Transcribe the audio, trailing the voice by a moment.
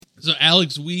So,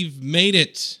 Alex, we've made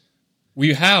it.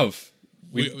 We have.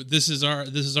 This is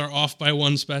our off by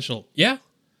one special. Yeah.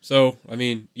 So, I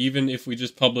mean, even if we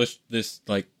just published this,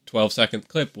 12-second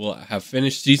clip, we'll have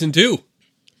finished season 2.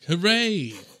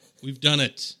 Hooray! We've done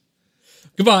it.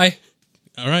 Goodbye.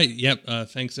 All right. Yep.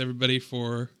 Thanks, everybody,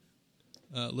 for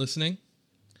listening.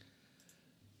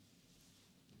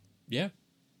 Yeah.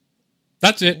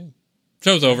 That's it.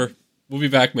 Show's over. We'll be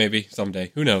back maybe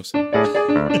someday. Who knows?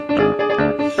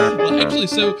 Well, actually,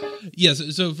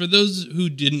 so for those who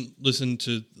didn't listen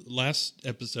to last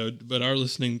episode but are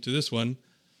listening to this one,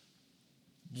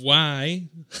 why?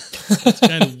 It's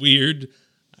kind of weird.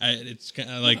 It's kind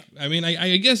of like,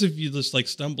 I guess if you just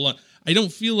stumble on, I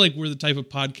don't feel like we're the type of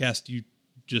podcast you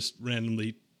just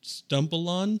randomly stumble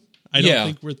on. I don't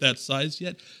think we're at that size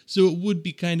yet. So it would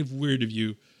be kind of weird of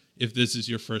you if this is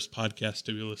your first podcast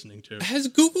to be listening to. Has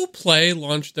Google Play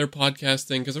launched their podcast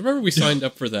thing? Because I remember we signed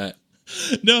up for that.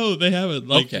 No, they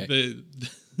haven't. Okay.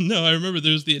 No, I remember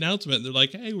there was the announcement. They're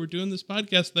like, hey, we're doing this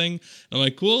podcast thing. And I'm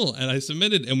like, cool. And I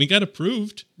submitted, and we got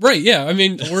approved. Right, yeah. I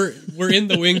mean, we're in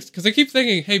the wings. Because I keep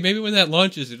thinking, hey, maybe when that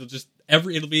launches, it'll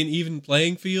be an even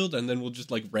playing field, and then we'll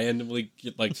just randomly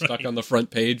get stuck on the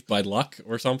front page by luck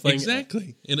or something.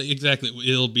 Exactly.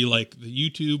 It'll be like the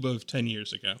YouTube of 10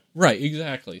 years ago. Right,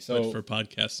 exactly. So but for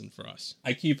podcasts and for us.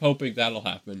 I keep hoping that'll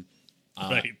happen.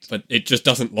 Right. But it just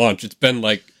doesn't launch. It's been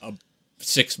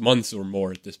 6 months or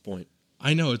more at this point.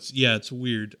 I know it's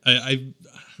weird. I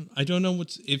don't know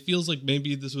it feels like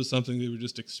maybe this was something they were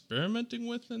just experimenting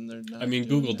with and they're not. I mean,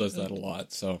 Google does that a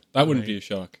lot, so that wouldn't be a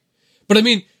shock. But I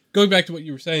mean, going back to what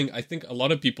you were saying, I think a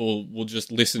lot of people will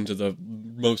just listen to the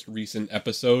most recent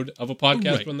episode of a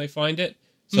podcast when they find it.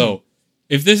 So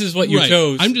if this is what you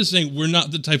chose, I'm just saying we're not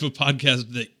the type of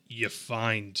podcast that you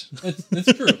find.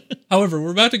 That's true. However,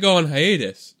 we're about to go on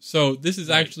hiatus, so this is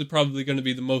actually probably going to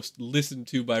be the most listened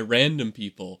to by random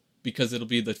people, because it'll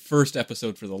be the first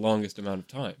episode for the longest amount of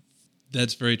time.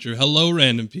 That's very true. Hello,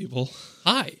 random people.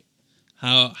 Hi.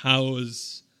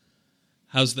 How's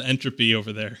the entropy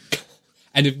over there?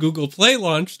 And if Google Play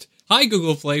launched, hi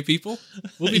Google Play people.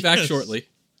 We'll be back shortly.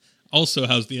 Also,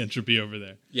 how's the entropy over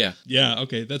there? Yeah. Yeah,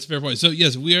 okay, that's a fair point. So,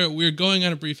 yes, we're going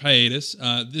on a brief hiatus.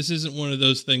 This isn't one of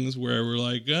those things where we're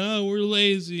like, oh, we're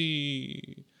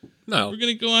lazy. No. We're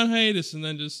going to go on hiatus and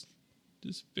then just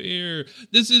disappear.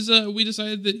 This is, we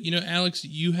decided that, Alex,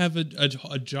 you have a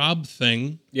job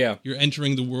thing. Yeah. You're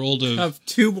entering the world of... I have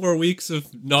 2 more weeks of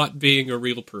not being a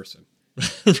real person.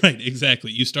 Right,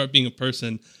 exactly. You start being a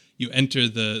person, you enter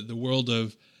the world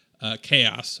of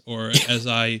chaos, or as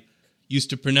I used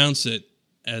to pronounce it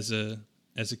as a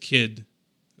kid.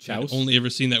 Chaos? I'd only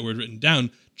ever seen that word written down.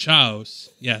 Chaos.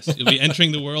 Yes, you'll be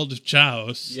entering the world of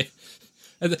chaos. Yeah.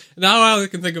 And now all I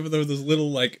can think of are those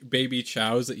little baby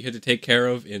chows that you had to take care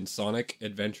of in Sonic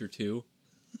Adventure 2.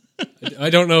 I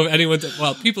don't know if anyone's...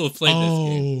 Well, people have played this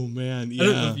game. Oh, man, yeah. I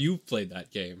don't know if you've played that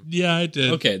game. Yeah, I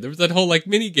did. Okay, there was that whole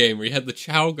mini game where you had the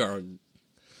chow garden,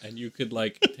 and you could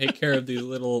take care of these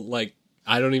little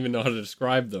I don't even know how to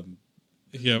describe them.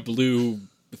 Yeah, blue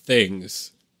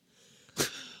things.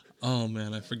 Oh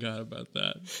man, I forgot about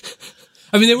that.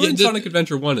 I mean, they were in Sonic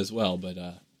Adventure 1 as well, but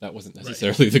that wasn't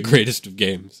necessarily the greatest of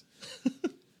games.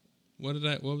 What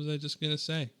was I just gonna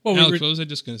say? Well, Alex, what was I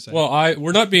just gonna say? Well,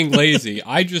 we're not being lazy.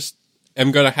 I just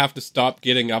am gonna have to stop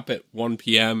getting up at 1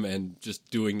 p.m. and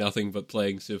just doing nothing but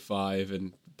playing Civ 5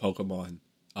 and Pokemon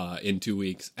in 2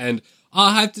 weeks, and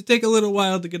I'll have to take a little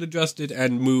while to get adjusted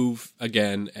and move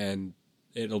again, and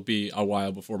it'll be a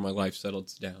while before my life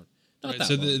settles down. Right,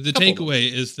 so the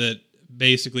takeaway is that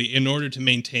basically, in order to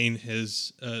maintain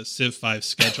his Civ 5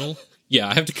 schedule, yeah,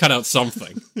 I have to cut out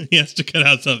something. He has to cut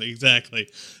out something, exactly.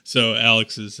 So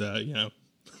Alex is, Yep.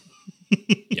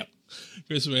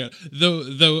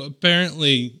 Though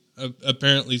apparently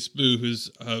Spoo,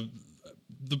 who's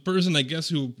the person I guess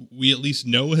who we at least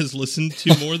know has listened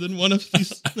to more than one of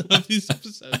these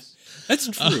episodes. That's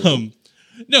true.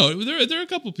 No, there are a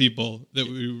couple people that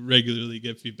we regularly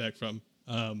get feedback from.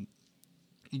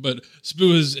 But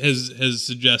Spoo has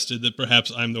suggested that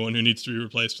perhaps I'm the one who needs to be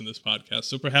replaced in this podcast.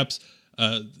 So perhaps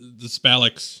the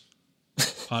Spalix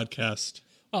podcast.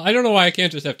 Well, I don't know why I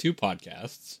can't just have 2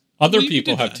 podcasts. Other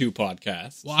people have 2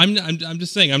 podcasts. Well, I'm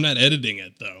just saying I'm not editing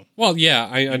it though. Well, yeah,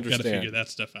 I understand. Got to figure that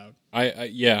stuff out.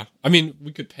 Yeah. I mean,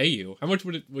 we could pay you. How much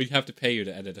would we have to pay you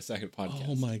to edit a second podcast?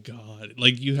 Oh my god!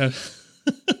 You have.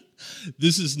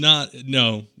 This is not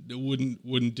no. It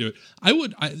wouldn't do it.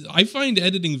 I find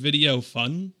editing video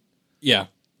fun. Yeah.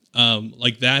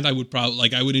 Like that I would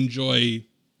probably I would enjoy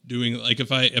doing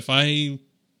if I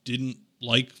didn't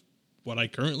like what I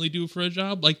currently do for a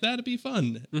job, like that'd be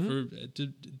fun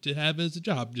to have as a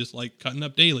job, just like cutting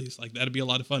up dailies. Like that'd be a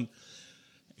lot of fun.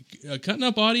 Cutting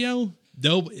up audio,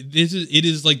 no, it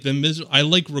is like I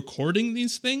like recording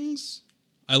these things.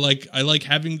 I like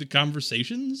having the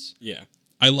conversations. Yeah.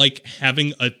 I like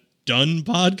having a done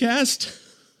podcast.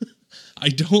 I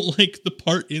don't like the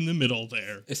part in the middle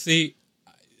there. See,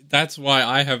 that's why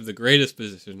I have the greatest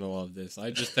position in all of this.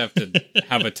 I just have to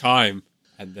have a time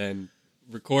and then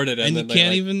record it, and then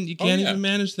you can't even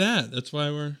manage that. That's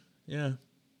why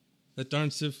that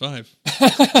darn Civ 5.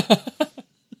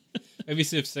 Maybe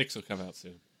Civ 6 will come out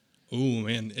soon. Oh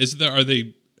man, is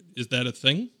that a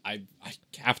thing? I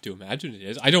have to imagine it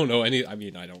is. I don't know any. I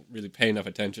mean, I don't really pay enough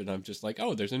attention. I'm just like,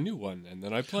 oh, there's a new one, and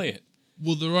then I play it.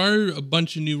 Well, there are a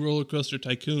bunch of new Roller Coaster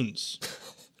Tycoons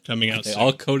coming out. They soon.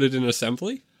 all coded in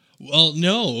assembly? Well,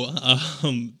 no,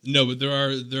 but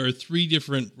there are 3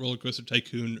 different Roller Coaster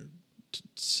Tycoon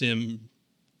sim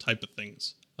type of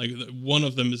things. Like one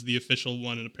of them is the official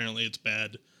one, and apparently it's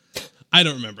bad. I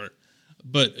don't remember,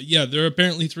 but yeah, there are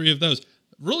apparently 3 of those.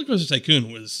 Roller Coaster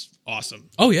Tycoon was awesome.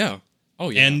 Oh yeah.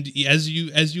 And as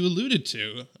you alluded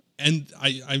to, and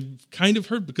I've kind of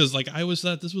heard, because like I always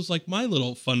thought this was like my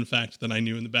little fun fact that I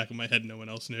knew in the back of my head no one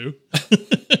else knew.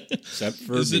 Except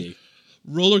for me.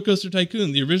 Roller Coaster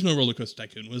Tycoon, the original Roller Coaster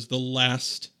Tycoon, was the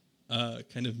last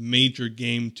kind of major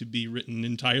game to be written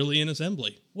entirely in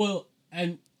assembly. Well,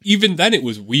 and even then it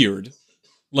was weird.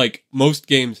 Like, most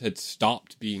games had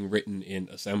stopped being written in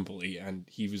assembly, and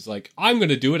he was like, I'm going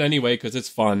to do it anyway because it's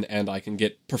fun and I can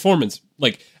get performance.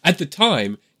 Like, at the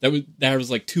time, there was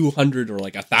like 200 or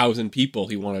like 1,000 people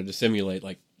he wanted to simulate,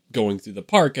 like, going through the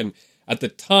park, and at the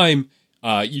time,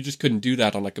 you just couldn't do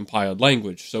that on a compiled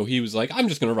language. So he was like, I'm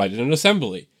just going to write it in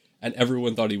assembly. And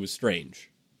everyone thought he was strange.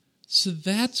 So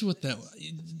that's what that was.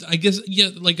 I guess, yeah,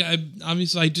 like, I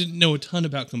didn't know a ton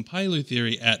about compiler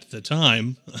theory at the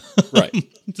time. Right.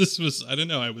 This was, I don't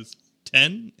know, I was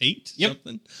 10, 8, yep.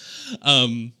 something.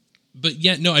 But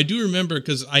yeah, no, I do remember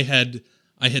because I had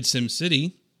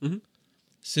SimCity. Mm-hmm.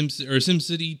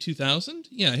 SimCity 2000?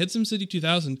 Yeah, I had SimCity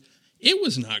 2000. It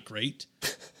was not great.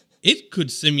 It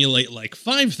could simulate like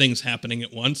 5 things happening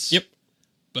at once. Yep.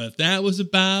 But that was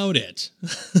about it.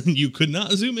 You could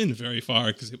not zoom in very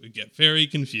far because it would get very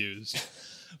confused.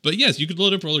 But yes, you could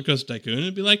load up Roller Coaster Tycoon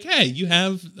and be like, hey, you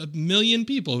have 1 million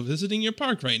people visiting your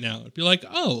park right now. It'd be like,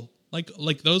 oh,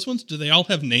 like those ones? Do they all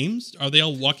have names? Are they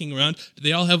all walking around? Do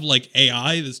they all have like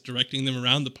AI that's directing them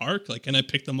around the park? Like, can I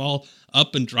pick them all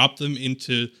up and drop them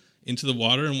into the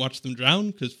water and watch them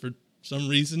drown? Because for some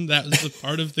reason that was the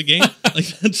part of the game. Like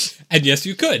that's. And yes,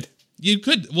 you could. You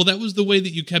could. Well, that was the way that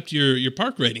you kept your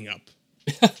park rating up.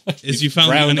 Is you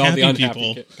found all the unhappy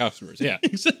people. Customers, yeah.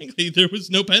 Exactly. There was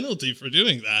no penalty for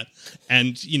doing that.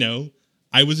 And,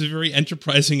 I was a very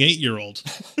enterprising 8-year-old.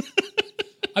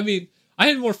 I mean, I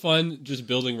had more fun just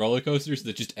building roller coasters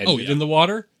that just ended in the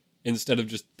water instead of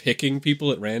just picking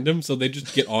people at random. So they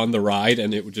just get on the ride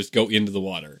and it would just go into the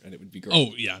water and it would be great.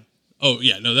 Oh,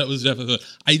 yeah. No, that was definitely...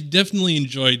 I definitely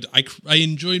enjoyed... I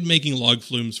enjoyed making log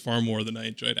flumes far more than I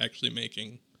enjoyed actually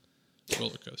making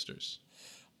roller coasters.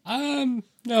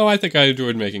 No, I think I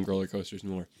enjoyed making roller coasters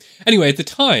more. Anyway, at the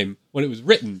time, when it was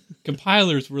written,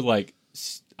 compilers were, like,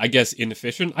 I guess,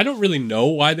 inefficient. I don't really know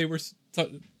why they were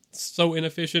so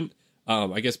inefficient.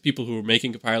 I guess people who were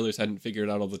making compilers hadn't figured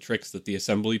out all the tricks that the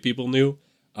assembly people knew.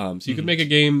 So you could make a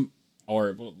game,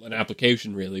 or an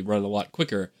application, really, run a lot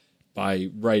quicker by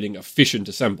writing efficient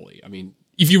assembly. I mean,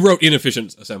 if you wrote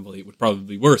inefficient assembly, it would probably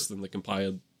be worse than the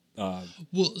compiled...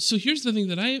 Well, so here's the thing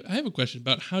that I have a question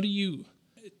about. How do you...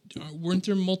 Weren't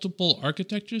there multiple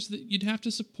architectures that you'd have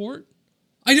to support?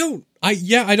 I don't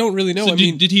really know. So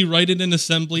did he write it in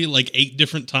assembly like 8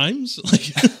 different times?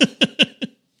 Like,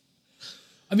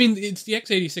 I mean, it's the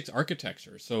x86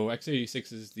 architecture. So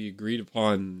x86 is the agreed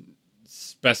upon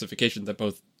specification that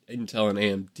both Intel and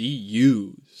AMD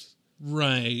use.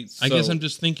 Right. So, I guess I'm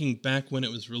just thinking back when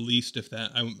it was released. If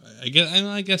that, I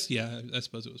guess, yeah. I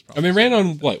suppose it was probably. I mean, it ran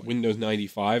on what, Windows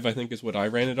 95? I think is what I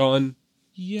ran it on.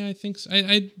 Yeah, I think so.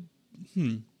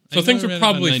 So things were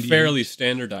probably fairly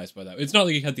standardized by that. It's not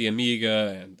like you had the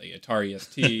Amiga and the Atari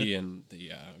ST and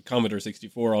the Commodore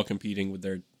 64 all competing with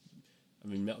their... I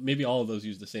mean, maybe all of those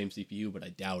use the same CPU, but I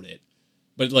doubt it.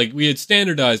 But like, we had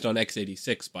standardized on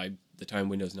x86 by the time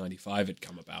Windows 95 had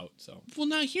come about. So, well,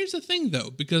 now here's the thing, though,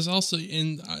 because also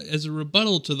as a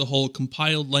rebuttal to the whole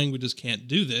compiled languages can't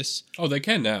do this. Oh, they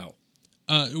can now.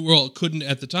 Well, it couldn't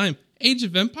at the time. Age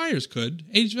of Empires could.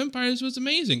 Age of Empires was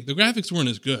amazing. The graphics weren't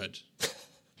as good.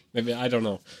 Maybe, I don't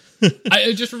know.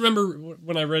 I just remember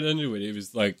when I read into it, it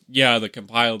was like, yeah, the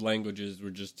compiled languages were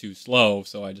just too slow,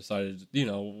 so I decided,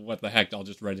 what the heck, I'll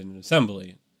just write it in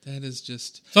assembly. That is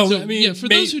just... So I mean, yeah, for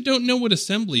those who don't know what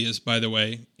assembly is, by the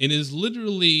way, it is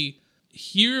literally,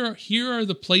 here are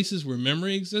the places where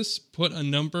memory exists. Put a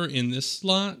number in this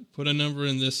slot, put a number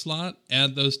in this slot,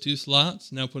 add those two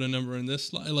slots, now put a number in this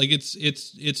slot. Like,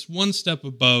 it's one step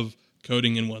above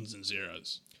coding in ones and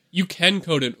zeros. You can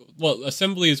code it. Well,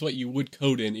 assembly is what you would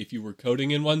code in if you were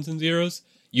coding in ones and zeros.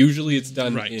 Usually it's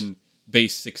done in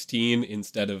base 16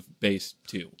 instead of base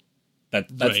 2.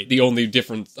 That's the only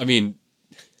difference. I mean,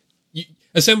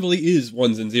 assembly is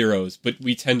ones and zeros, but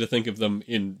we tend to think of them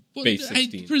in base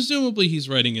 16. Presumably he's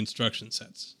writing instruction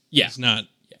sets. Yeah.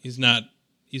 He's not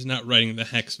writing the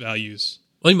hex values.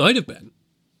 Well, he might have been.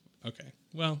 Okay.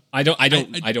 Well, I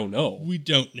don't know. We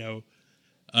don't know.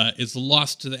 It's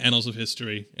lost to the annals of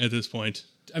history at this point.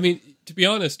 I mean, to be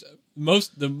honest,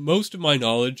 most of my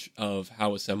knowledge of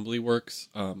how assembly works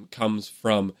comes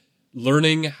from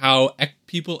learning how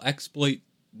people exploit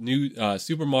new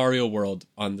Super Mario World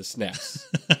on the SNES.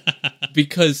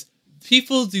 Because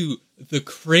people do the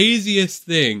craziest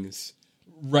things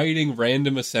writing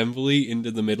random assembly into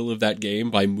the middle of that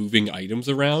game by moving items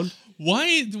around.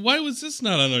 Why was this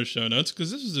not on our show notes?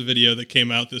 Because this was a video that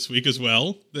came out this week as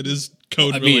well that is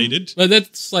code related. Well,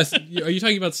 that's less. Are you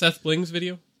talking about Seth Bling's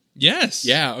video? Yes.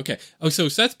 Yeah. Okay. Oh, so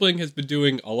Seth Bling has been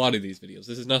doing a lot of these videos.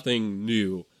 This is nothing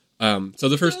new. So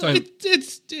the first time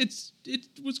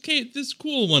this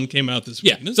cool one came out this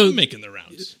week. Yeah, so making the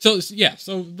rounds.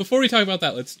 So before we talk about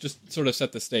that, let's just sort of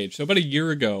set the stage. So about a year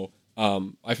ago,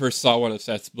 I first saw one of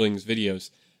Seth Bling's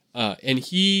videos, and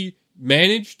he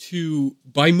managed to,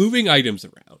 by moving items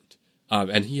around,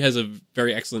 and he has a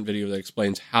very excellent video that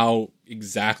explains how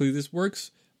exactly this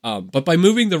works, but by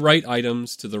moving the right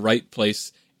items to the right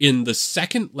place in the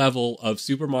second level of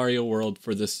Super Mario World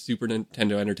for the Super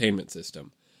Nintendo Entertainment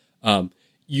System,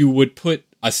 you would put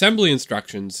assembly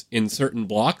instructions in certain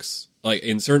blocks, like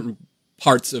in certain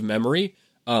parts of memory,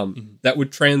 that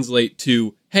would translate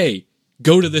to, hey,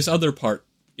 go to this other part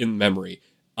in memory.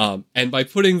 And by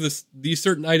putting these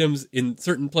certain items in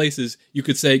certain places, you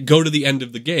could say, go to the end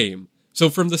of the game. So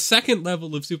from the second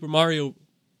level of Super Mario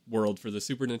World for the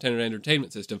Super Nintendo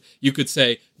Entertainment System, you could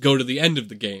say, go to the end of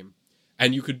the game.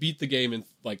 And you could beat the game in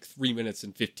like 3 minutes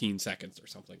and 15 seconds or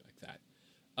something like that.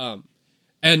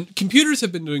 And computers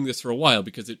have been doing this for a while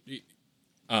because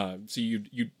so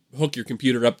you hook your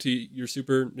computer up to your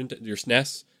your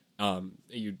SNES.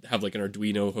 You'd have like an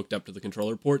Arduino hooked up to the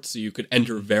controller port, so you could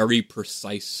enter very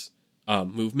precise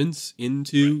movements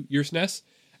into your SNES.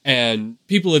 And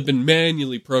people have been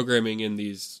manually programming in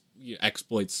these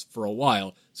exploits for a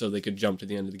while so they could jump to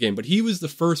the end of the game. But he was the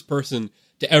first person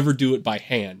to ever do it by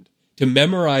hand, to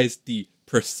memorize the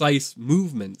precise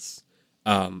movements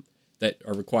that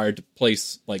are required to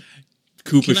place like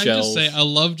Koopa shells. Can I just say, I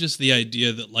love just the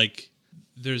idea that like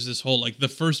there's this whole like the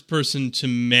first person to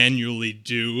manually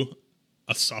do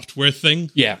a software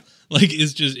thing. Yeah, like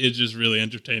it's just really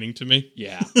entertaining to me.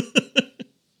 Yeah.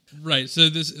 Right. So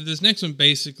this next one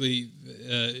basically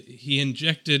he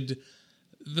injected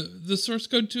the source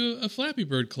code to a Flappy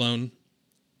Bird clone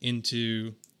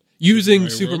into using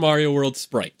Super Mario World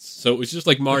sprites. So it was just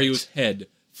like Mario's head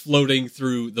floating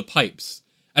through the pipes.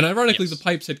 And ironically, the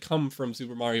pipes had come from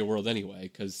Super Mario World anyway,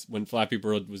 because when Flappy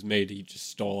Bird was made, he just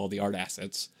stole all the art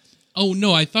assets. Oh,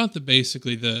 no, I thought that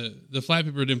basically the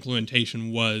Flappy Bird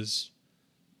implementation was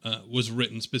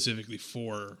written specifically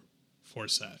for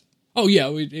Seth. Oh, yeah,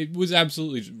 it was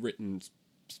absolutely written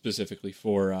specifically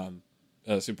for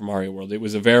Super Mario World. It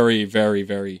was a very, very,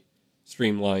 very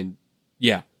streamlined...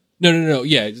 Yeah. No.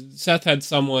 Yeah, Seth had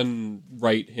someone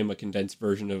write him a condensed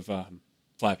version of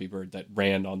Flappy Bird that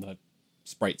ran on the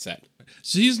sprite set.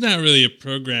 So he's not really a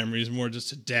programmer, he's more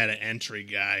just a data entry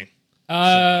guy.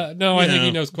 No, I think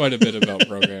he knows quite a bit about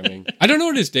programming. I don't know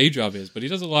what his day job is, but he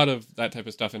does a lot of that type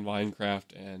of stuff in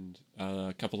Minecraft and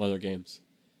a couple other games.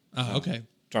 Oh, okay.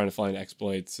 Trying to find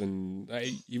exploits, and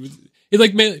he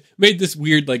made this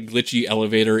weird like glitchy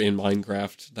elevator in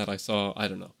Minecraft that I saw. I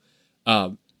don't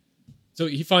know. So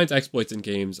he finds exploits in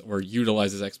games or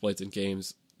utilizes exploits in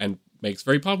games and makes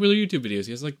very popular YouTube videos.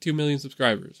 He has like 2 million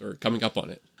subscribers or coming up on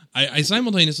it. I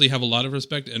simultaneously have a lot of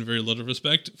respect and very little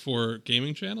respect for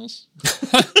gaming channels.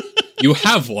 You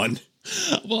have one.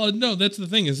 Well, no, that's the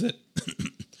thing is that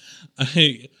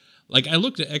I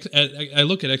look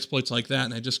at exploits like that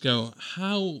and I just go,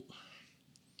 how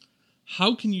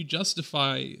can you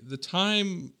justify the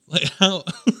time? Like how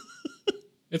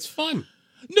it's fun.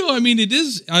 No, I mean it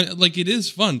is it is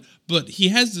fun, but he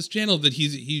has this channel that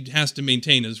he has to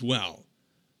maintain as well.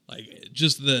 Like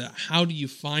just how do you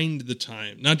find the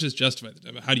time? Not just justify the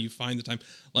time, but how do you find the time?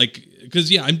 Like,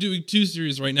 because I'm doing 2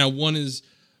 series right now. One is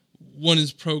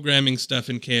programming stuff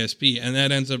in KSP, and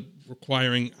that ends up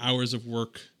requiring hours of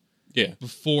work. Yeah.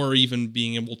 Before even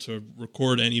being able to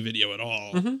record any video at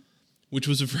all, which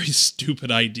was a very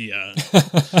stupid idea.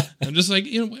 I'm just like,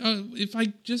 if I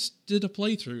just did a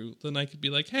playthrough, then I could be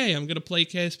like, hey, I'm going to play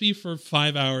KSP for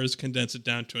 5 hours, condense it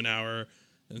down to an hour,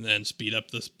 and then speed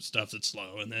up the stuff that's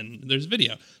slow, and then there's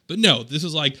video. But no, this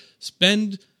is like,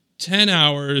 spend 10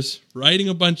 hours writing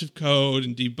a bunch of code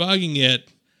and debugging it,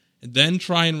 and then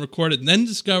try and record it, and then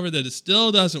discover that it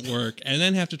still doesn't work, and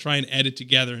then have to try and edit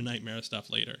together a nightmare of stuff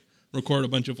later. Record a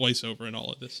bunch of voiceover and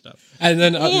all of this stuff. And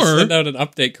then send out an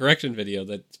update correction video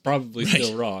that's probably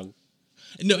still wrong.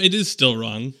 No, it is still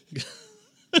wrong.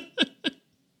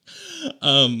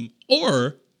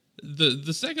 Or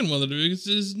the second one that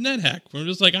is NetHack. Where I'm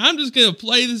just like, I'm just going to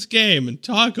play this game and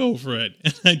talk over it.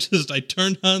 And I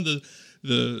turned on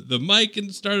the mic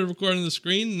and started recording the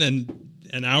screen. And then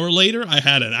an hour later, I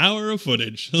had an hour of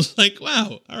footage. I was like,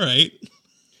 wow, all right.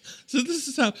 So this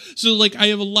is how. So like, I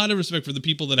have a lot of respect for the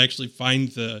people that actually find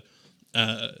the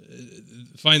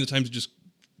time to just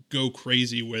go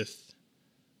crazy with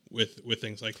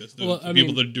things like this. The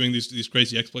people that are doing these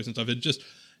crazy exploits and stuff.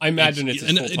 I imagine it's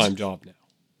his full-time job now.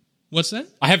 What's that?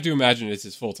 I have to imagine it's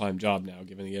his full-time job now,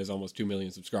 given he has almost 2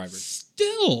 million subscribers.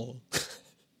 Still,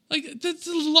 like that's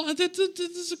a lot. That's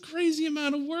a crazy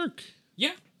amount of work.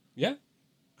 Yeah.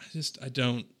 I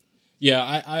don't.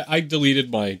 Yeah, I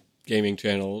deleted my gaming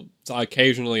channel. So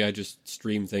occasionally I just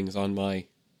stream things on my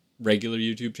regular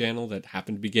YouTube channel that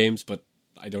happen to be games, but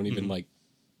I don't even like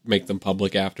make them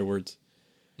public afterwards.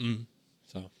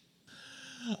 So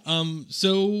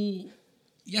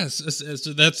yes,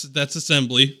 so that's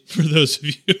assembly for those of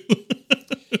you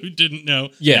who didn't know.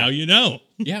 Now you know.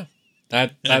 Yeah.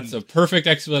 That's a perfect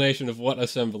explanation of what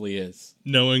assembly is.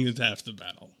 Knowing is half the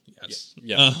battle. Yes.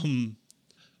 Yeah.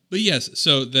 But yes,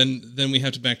 so then we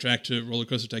have to backtrack to Roller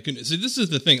Coaster Tycoon. So this is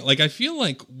the thing. Like, I feel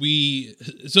like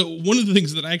so one of the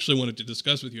things that I actually wanted to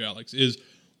discuss with you, Alex, is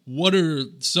what are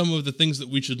some of the things that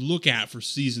we should look at for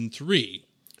Season 3?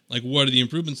 Like, what are the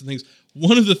improvements and things?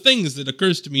 One of the things that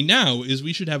occurs to me now is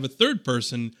we should have a third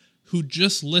person who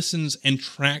just listens and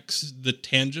tracks the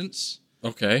tangents.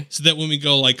 Okay. So that when we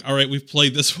go like, all right, we've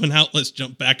played this one out, let's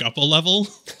jump back up a level.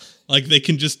 Like, they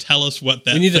can just tell us what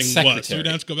that thing was. So we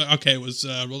don't have to go back. Okay, it was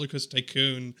Roller Coaster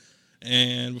Tycoon,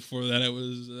 and before that it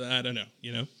was, I don't know,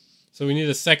 So we need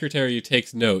a secretary who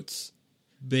takes notes.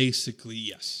 Basically,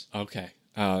 yes. Okay.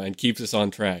 And keeps us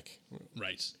on track.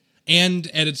 Right. And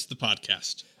edits the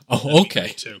podcast. Oh,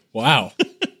 okay. Too. Wow.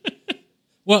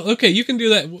 Well, okay, you can do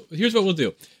that. Here's what we'll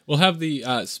do. We'll have the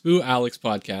Spoo Alex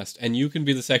podcast, and you can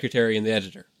be the secretary and the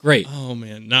editor. Great. Oh,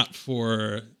 man, not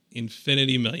for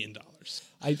 $1 million.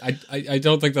 I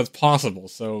don't think that's possible,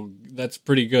 so that's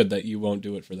pretty good that you won't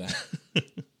do it for that.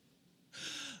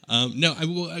 No,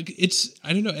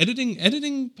 I don't know.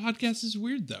 Editing podcasts is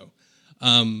weird though.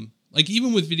 Like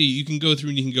even with video, you can go through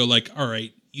and you can go like, all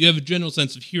right, you have a general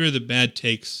sense of here are the bad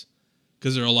takes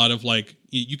because there are a lot of like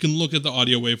you can look at the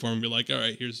audio waveform and be like, all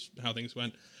right, here's how things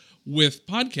went. With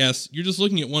podcasts, you're just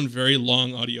looking at one very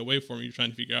long audio waveform and you're trying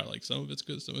to figure out like some of it's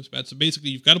good, some of it's bad. So basically,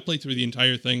 you've got to play through the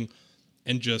entire thing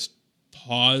and just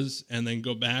pause and then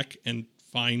go back and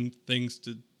find things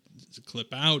to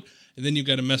clip out, and then you've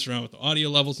got to mess around with the audio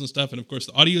levels and stuff, and of course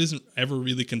the audio isn't ever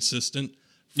really consistent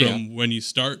from when you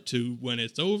start to when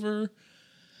it's over.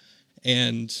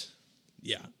 And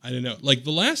I don't know, like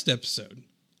the last episode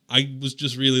I was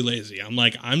just really lazy. I'm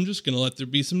like, I'm just gonna let there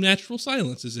be some natural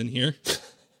silences in here.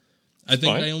 I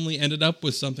think I only ended up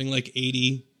with something like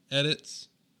 80 edits.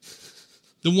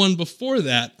 The one before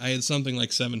that, I had something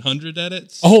like 700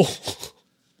 edits. Oh,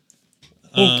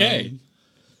 okay.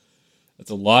 That's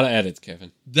a lot of edits,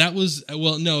 Kevin. That was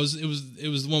no, it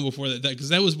was the one before that because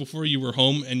that was before you were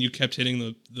home and you kept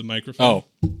hitting the microphone. Oh,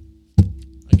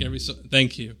 like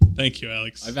thank you,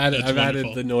 Alex. I've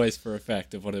added the noise for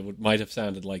effect of what it might have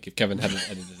sounded like if Kevin hadn't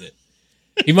edited it.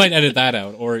 He might edit that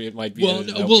out, or it might be.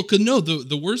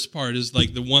 The worst part is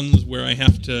like the ones where I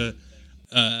have to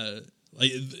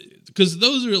because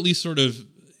those are at least sort of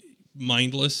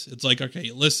mindless. It's like, okay,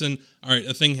 listen, all right,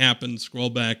 a thing happened, scroll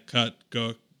back,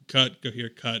 go here,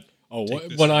 cut. Oh,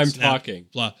 when I'm talking.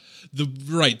 Blah.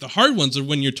 The hard ones are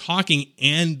when you're talking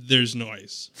and there's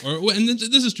noise. And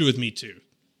this is true with me too.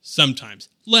 Sometimes.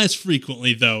 Less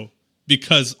frequently, though,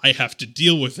 because I have to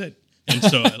deal with it. And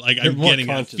so like I'm getting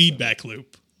a feedback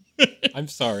loop. I'm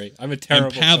sorry. I'm a terrible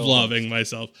I'm Pavloving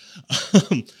myself.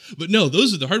 But no,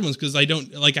 those are the hard ones because I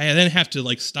don't like. I then have to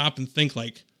like stop and think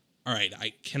like, all right,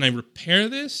 can I repair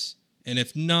this? And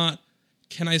if not,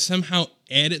 can I somehow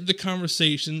edit the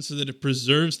conversation so that it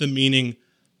preserves the meaning,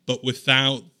 but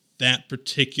without that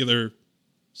particular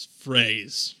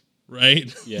phrase,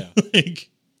 right? Yeah. Like,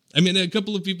 I mean, a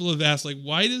couple of people have asked, like,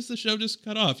 why does the show just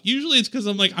cut off? Usually it's because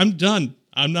I'm like, I'm done.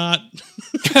 I'm not.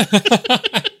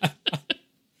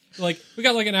 Like, we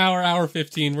got like an hour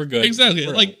 15. We're good. Exactly.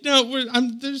 We're like, no,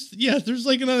 there's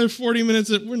like another 40 minutes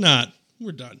that we're not.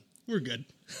 We're done. We're good.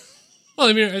 Well,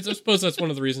 I mean, I suppose that's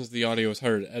one of the reasons the audio is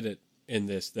harder to edit in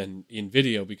this than in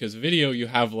video, because video, you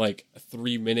have like a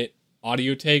 3-minute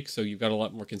audio take, so you've got a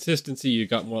lot more consistency, you've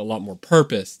got a lot more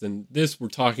purpose. Than this, we're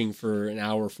talking for an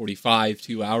hour 45,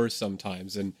 2 hours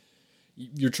sometimes, and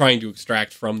you're trying to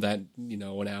extract from that,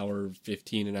 an hour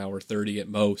 15, an hour 30 at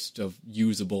most of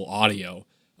usable audio.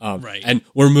 Right. And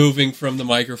we're moving from the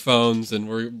microphones, and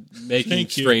we're making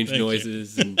strange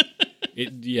noises, and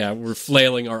we're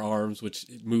flailing our arms, which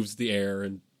moves the air,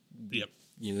 and yep.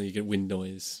 You get wind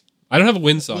noise. I don't have a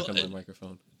windsock on my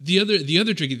microphone. The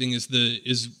other tricky thing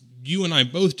is you and I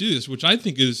both do this, which I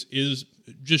think is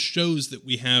just shows that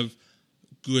we have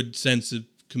good sense of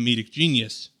comedic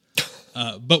genius.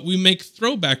 But we make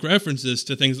throwback references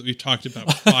to things that we've talked about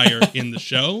prior in the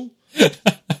show.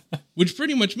 Which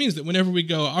pretty much means that whenever we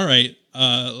go, all right,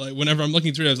 like whenever I'm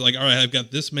looking through it, I was like, all right, I've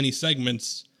got this many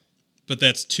segments, but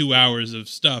that's 2 hours of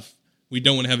stuff. We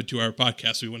don't want to have a 2-hour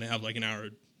podcast. We want to have like an hour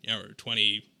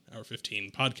 20, hour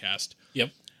 15 podcast.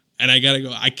 Yep. And I got to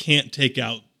go, I can't take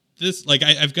out this. Like,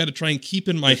 I've got to try and keep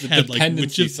in my head, like,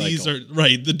 which of these are,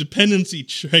 right, the dependency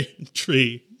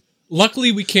tree.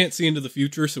 Luckily, we can't see into the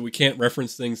future, so we can't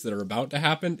reference things that are about to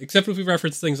happen, except if we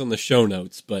reference things on the show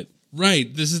notes, but...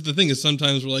 Right, this is the thing, is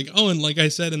sometimes we're like, oh, and like I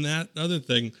said in that other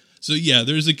thing. So yeah,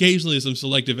 there's occasionally some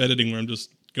selective editing where I'm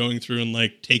just going through and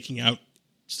like taking out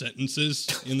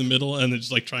sentences in the middle and then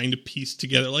just like trying to piece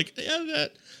together, like, yeah,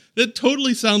 that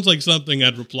totally sounds like something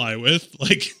I'd reply with.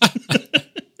 Like,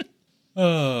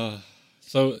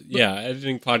 so yeah,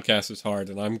 editing podcasts is hard,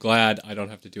 and I'm glad I don't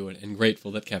have to do it, and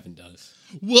grateful that Kevin does.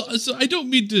 Well, so I don't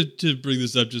mean to bring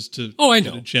this up just to get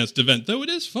a chance to vent, though it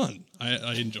is fun.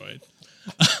 I enjoy it.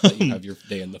 You have your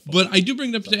day in the phone. But I do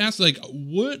bring it up to ask, like,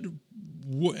 Alec,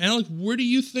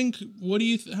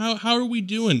 how are we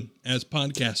doing as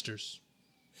podcasters?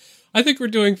 I think we're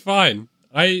doing fine.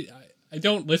 I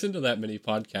don't listen to that many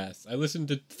podcasts. I listen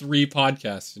to 3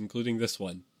 podcasts, including this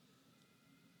one.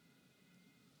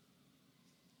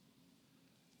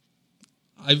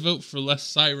 I vote for less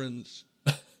sirens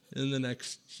in the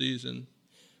next season.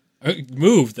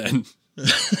 Move, then.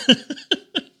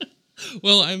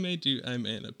 Well, I may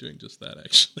end up doing just that,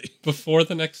 actually. Before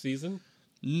the next season?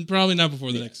 Probably not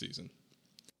before the next season.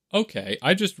 Okay,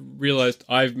 I just realized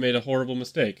I've made a horrible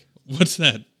mistake. What's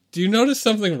that? Do you notice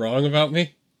something wrong about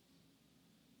me?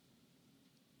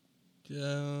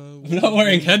 I'm not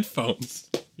wearing headphones.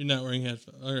 You're not wearing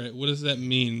headphones. All right, what does that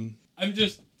mean? I'm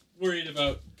just worried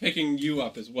about picking you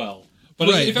up as well. But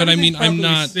right, if but I mean, I'm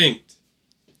not synced,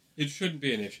 it shouldn't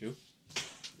be an issue.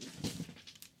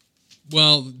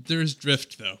 Well, there's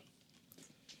drift, though.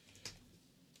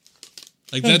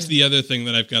 Like, that's the other thing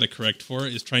that I've got to correct for,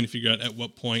 is trying to figure out at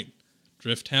what point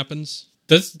drift happens.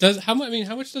 How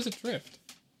much does it drift?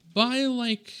 By,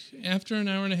 like, after an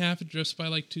hour and a half, it drifts by,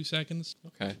 like, 2 seconds.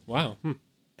 Okay, wow.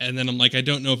 And then I'm like, I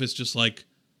don't know if it's just, like,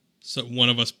 so one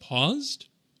of us paused,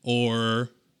 or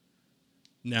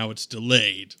now it's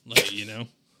delayed, like,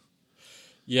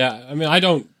 Yeah, I mean, I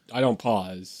don't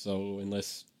pause, so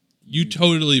unless... You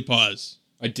totally pause.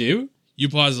 I do? You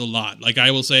pause a lot. Like,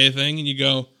 I will say a thing, and you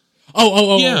go...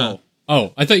 Yeah.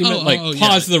 Oh, I thought you meant,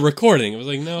 pause the recording. I was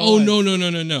like, no. Oh, no.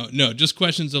 No, just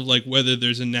questions of, like, whether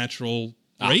there's a natural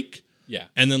break. Yeah.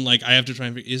 And then, like, I have to try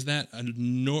and figure, is that a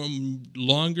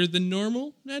longer than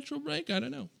normal natural break? I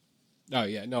don't know. Oh,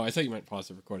 yeah. No, I thought you meant pause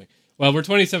the recording. Well, we're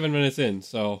 27 minutes in,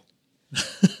 so...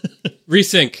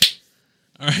 Resync.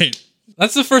 All right.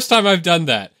 That's the first time I've done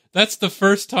that. That's the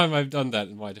first time I've done that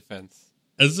in my defense.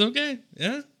 It's okay.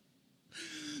 Yeah.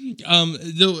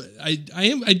 Though I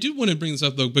do want to bring this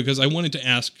up, though, because I wanted to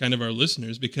ask kind of our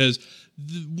listeners, because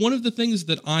one of the things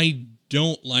that I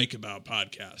don't like about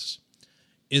podcasts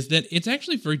is that it's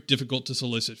actually very difficult to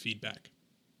solicit feedback.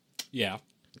 Yeah.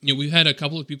 We've had a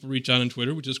couple of people reach out on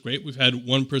Twitter, which is great. We've had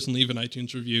one person leave an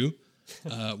iTunes review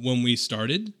when we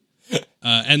started.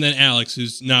 And then Alex,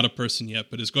 who's not a person yet,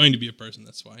 but is going to be a person.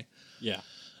 That's why. Yeah.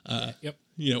 Yep.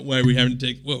 Why are we having to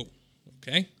take... Whoa.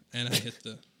 Okay. And I hit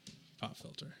the pop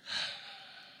filter.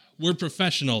 We're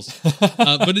professionals.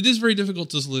 But it is very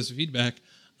difficult to solicit feedback.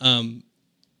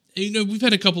 We've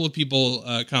had a couple of people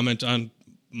comment on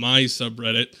my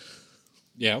subreddit.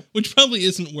 Yeah. Which probably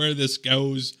isn't where this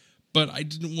goes, but I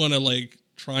didn't want to like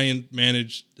try and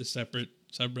manage a separate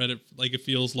subreddit. Like it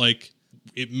feels like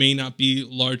it may not be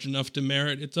large enough to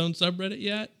merit its own subreddit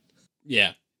yet.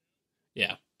 Yeah.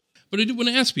 But I did want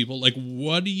to ask people, like,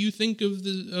 what do you think of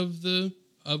the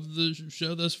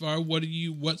show thus far?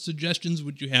 What suggestions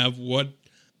would you have?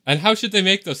 And how should they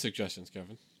make those suggestions,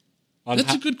 Kevin?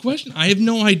 That's a good question. I have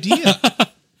no idea.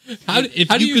 How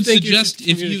do you think suggest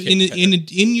if you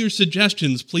in your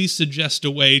suggestions, please suggest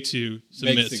a way to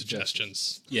submit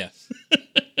suggestions. Yes.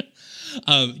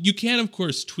 You can, of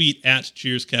course, tweet at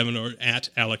Cheers Kevin or at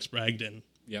Alex Bragdon.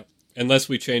 Yep. Unless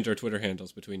we change our Twitter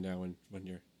handles between now and when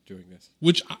you're doing this.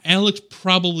 Which Alex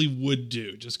probably would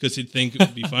do, just because he'd think it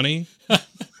would be funny.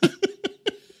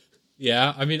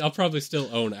 Yeah, I mean, I'll probably still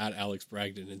own at Alex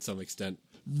Bragdon in some extent.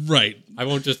 Right. I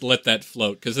won't just let that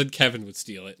float, because then Kevin would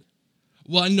steal it.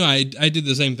 Well, no, I did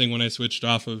the same thing when I switched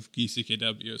off of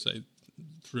GeekyKW, so I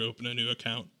threw open a new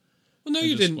account. Well, no,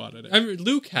 you didn't. I mean,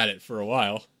 Luke had it for a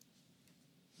while.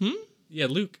 Yeah,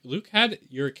 Luke had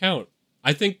your account.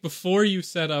 I think before you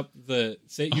set up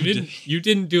you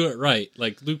didn't do it right.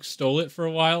 Like Luke stole it for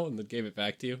a while and then gave it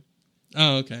back to you.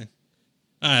 Oh, okay.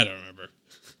 I don't remember.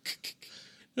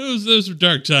 Those were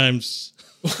dark times.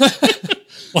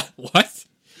 What?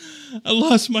 I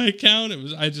lost my account.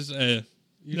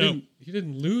 You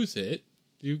didn't lose it.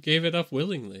 You gave it up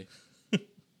willingly.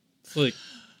 It's like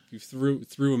you threw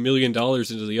 $1 million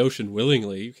into the ocean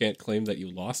willingly. You can't claim that you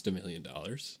lost $1 million.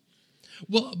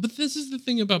 Well, but this is the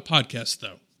thing about podcasts,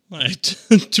 though. Right?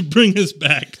 To bring us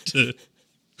back to,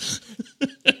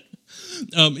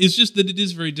 it's just that it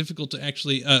is very difficult to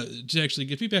actually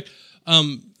get feedback.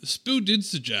 Spoo did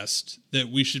suggest that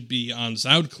we should be on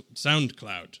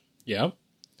SoundCloud. Yeah.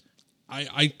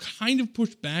 I kind of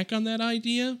pushed back on that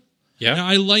idea. Yeah.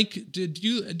 Now, do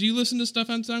you listen to stuff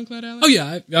on SoundCloud, Alex? Oh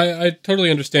yeah, I totally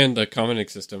understand the commenting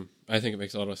system. I think it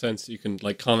makes a lot of sense. You can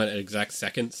like comment at exact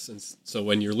seconds, and so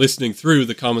when you're listening through,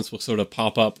 the comments will sort of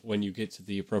pop up when you get to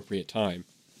the appropriate time.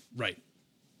 Right.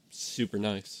 Super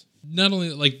nice. Not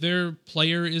only like their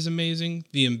player is amazing,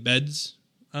 the embeds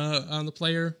on the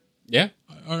player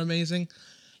are amazing.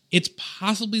 It's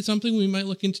possibly something we might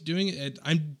look into doing.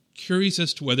 I'm curious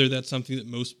as to whether that's something that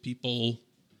most people.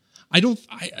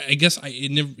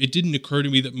 It didn't occur to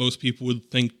me that most people would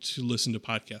think to listen to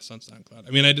podcasts on SoundCloud.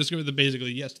 I mean, I discovered that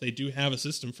basically, yes, they do have a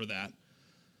system for that,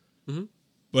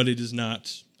 but it is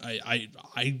not.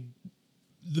 The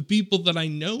people that I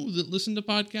know that listen to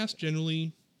podcasts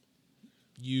generally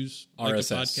use like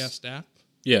RSS. a podcast app.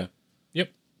 Yeah.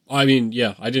 Yep. I mean,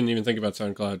 yeah, I didn't even think about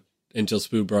SoundCloud until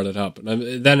Spoo brought it up.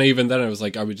 And then I was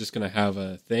like, are we just going to have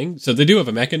a thing? So they do have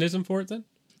a mechanism for it then?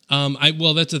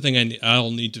 That's the thing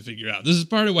I'll need to figure out. This is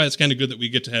part of why it's kind of good that we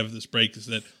get to have this break, is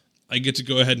that I get to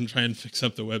go ahead and try and fix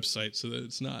up the website so that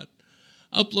it's not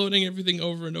uploading everything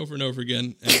over and over and over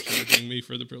again and charging me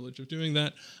for the privilege of doing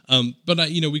that. But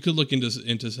we could look into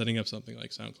setting up something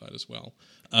like SoundCloud as well.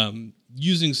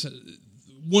 This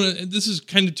is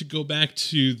kind of to go back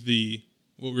to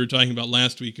what we were talking about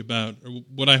last week or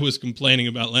what I was complaining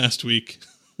about last week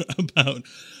about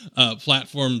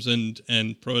platforms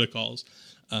and protocols.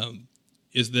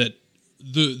 Is that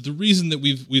the reason that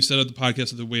we've set up the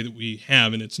podcast the way that we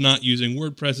have, and it's not using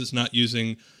WordPress, it's not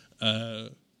using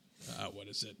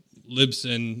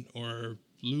Libsyn or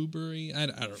Blueberry, I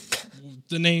don't know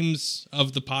the names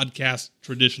of the podcast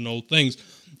traditional things,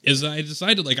 is I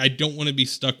decided I don't want to be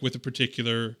stuck with a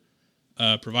particular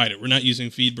provider. We're not using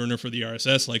FeedBurner for the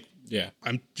RSS.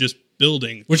 I'm just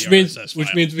building which means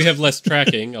we have less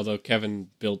tracking, although Kevin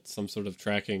built some sort of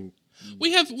tracking.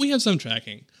 We have some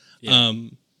tracking. Yeah.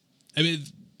 The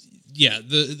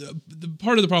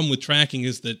part of the problem with tracking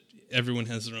is that everyone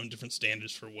has their own different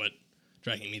standards for what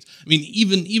tracking means. I mean,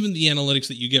 even the analytics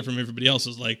that you get from everybody else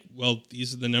is like, well,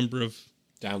 these are the number of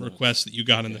requests that you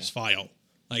got in this file.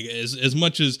 Like as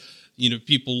much as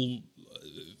people.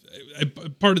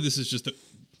 Part of this is just that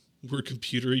we're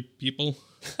computery people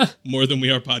more than we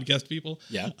are podcast people.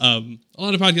 Yeah. A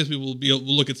lot of podcast people will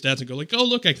look at stats and go like, oh,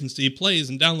 look, I can see plays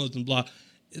and downloads and blah.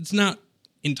 It's not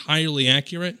entirely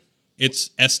accurate. It's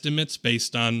estimates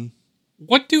based on.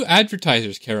 What do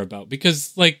advertisers care about?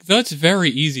 Because that's very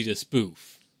easy to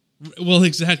spoof. Well,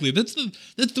 exactly. That's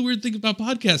the weird thing about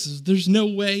podcasts is there's no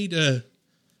way to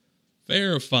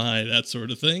verify that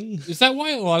sort of thing. Is that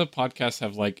why a lot of podcasts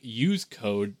have use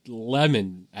code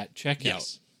LEMON at checkout?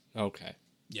 Yes. Okay.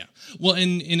 Yeah. Well,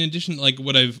 and in addition,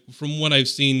 what I've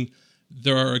seen,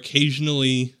 there are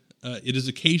occasionally, it is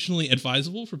occasionally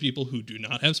advisable for people who do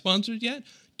not have sponsors yet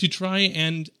to try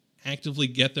and actively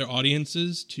get their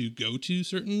audiences to go to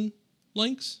certain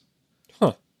links.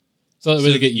 Huh. So that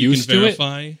we get you used can to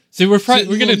verify. it. See, we're going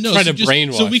to try to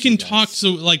brainwash. So we can you guys. talk.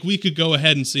 So like we could go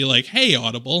ahead and say like, "Hey,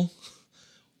 Audible,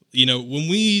 when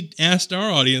we asked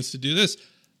our audience to do this,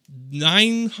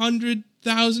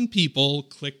 900,000 people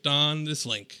clicked on this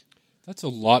link." That's a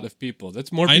lot of people.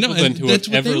 That's more I people know, than and who that's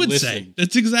have what ever they would listened. say.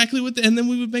 That's exactly what, and then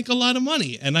we would make a lot of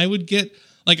money, and I would get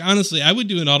like honestly, I would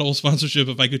do an Audible sponsorship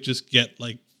if I could just get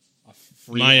like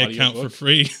Free my audiobook. account for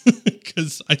free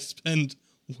because I spend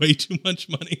way too much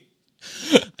money.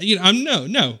 I'm not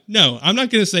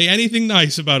going to say anything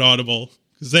nice about Audible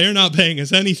because they are not paying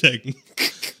us anything.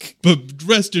 But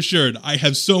rest assured, I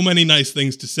have so many nice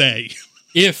things to say.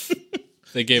 If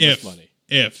they gave us money.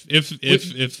 If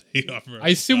they offer. I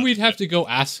assume we'd have to go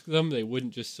ask them. They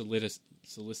wouldn't just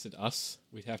solicit us.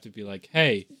 We'd have to be like,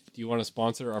 "Hey, do you want to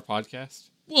sponsor our podcast?"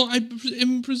 Well,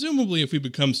 presumably if we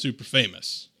become super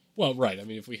famous. Well, right. I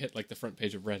mean, if we hit like the front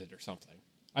page of Reddit or something.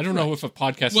 I don't know if a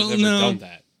podcast Well, has ever no. done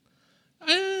that.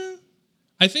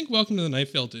 I think Welcome to the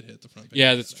Night Vale did hit the front page.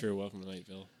 Yeah, that's true. Welcome to Night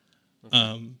Vale.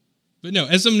 Okay. But no,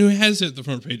 as someone who has hit the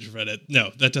front page of Reddit, no,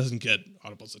 that doesn't get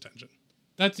Audible's attention.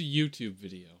 That's a YouTube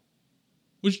video.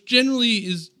 Which generally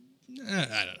is,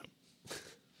 I don't know.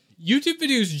 YouTube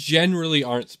videos generally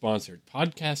aren't sponsored.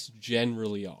 Podcasts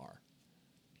generally are.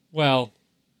 Well,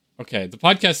 okay,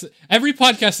 every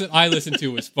podcast that I listen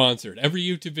to is sponsored.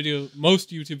 Most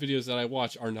YouTube videos that I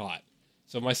watch are not.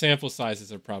 So my sample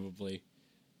sizes are probably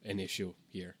an issue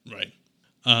here. Right.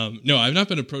 No, I've not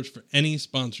been approached for any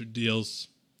sponsored deals.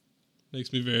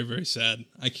 Makes me very, very sad.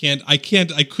 I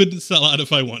couldn't sell out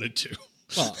if I wanted to.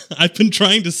 Well, I've been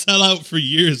trying to sell out for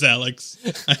years, Alex.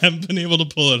 I haven't been able to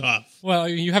pull it off. well,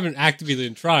 you haven't actively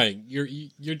been trying.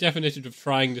 Your definition of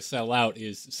trying to sell out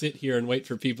is sit here and wait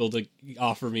for people to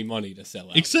offer me money to sell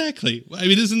out. Exactly. I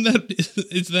mean, is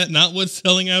that not what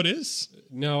selling out is?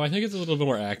 No, I think it's a little bit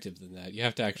more active than that. You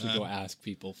have to actually go ask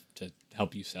people to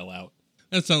help you sell out.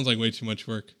 That sounds like way too much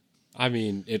work. I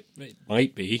mean, it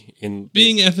might be.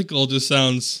 Being ethical just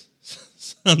sounds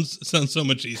so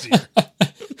much easier.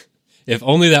 If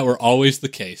only that were always the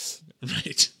case.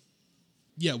 Right.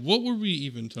 Yeah, what were we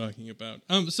even talking about?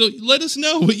 So let us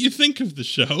know what you think of the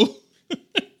show.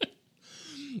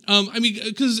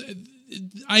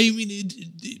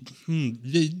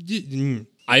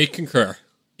 I concur.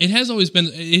 It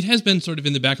has been sort of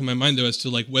in the back of my mind though as to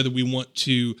like whether we want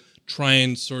to try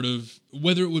and sort of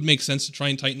whether it would make sense to try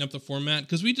and tighten up the format,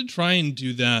 because we did try and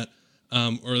do that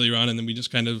earlier on, and then we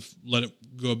just kind of let it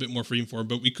go a bit more free form.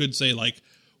 But we could say like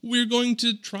we're going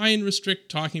to try and restrict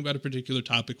talking about a particular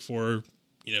topic for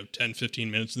 10,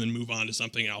 15 minutes and then move on to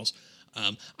something else.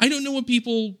 I don't know what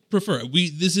people prefer.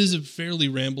 This is a fairly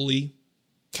rambly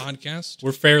podcast.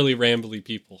 We're fairly rambly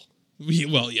people.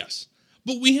 Well, yes.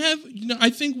 But we have, I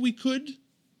think we could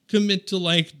commit to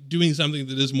like doing something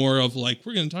that is more of like,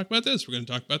 we're going to talk about this, we're going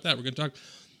to talk about that, we're going to talk.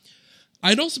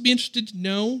 I'd also be interested to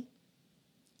know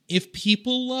if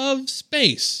people love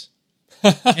space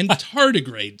and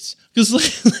tardigrades. Because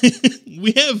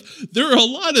there are a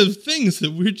lot of things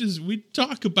that we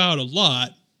talk about a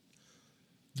lot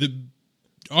that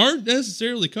aren't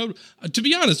necessarily covered. To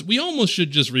be honest, we almost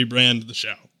should just rebrand the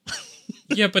show.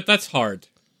 Yeah, but that's hard.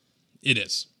 It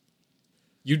is.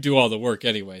 You do all the work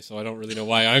anyway, so I don't really know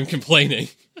why I'm complaining.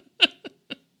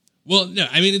 Well, no,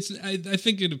 I mean, I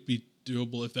think it'd be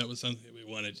doable if that was something that we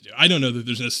wanted to do. I don't know that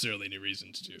there's necessarily any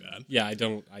reason to do that. Yeah,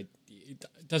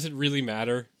 does it really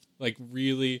matter? Like,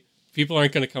 really, people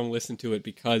aren't going to come listen to it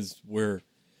because we're...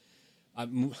 I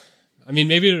mean,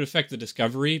 maybe it would affect the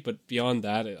discovery, but beyond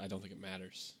that, I don't think it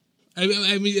matters.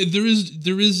 I mean, there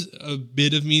is a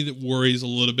bit of me that worries a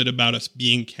little bit about us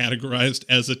being categorized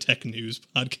as a tech news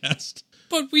podcast.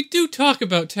 But we do talk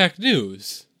about tech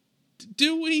news.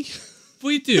 Do we?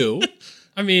 We do.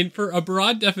 I mean, for a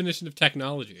broad definition of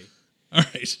technology. All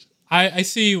right. I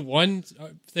see one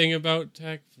thing about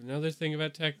tech, another thing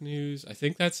about tech news. I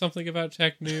think that's something about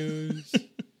tech news.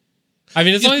 I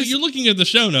mean, as long as you're looking at the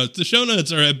show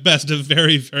notes are at best a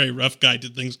very, very rough guide to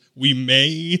things we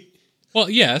may... Well,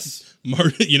 yes.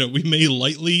 We may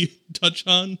lightly touch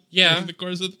on during the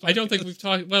course of the podcast. I don't think we've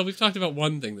talked about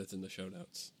one thing that's in the show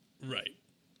notes. Right.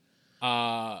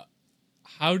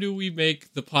 How do we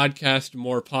make the podcast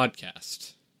more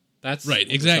podcast? That's right.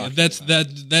 Exactly.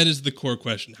 That is the core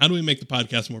question. How do we make the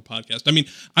podcast more podcast? I mean,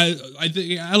 I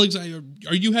think, Alex,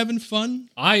 are you having fun?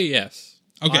 Yes.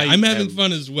 Okay, I'm having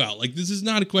fun as well. Like, this is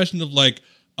not a question of like,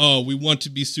 oh, we want to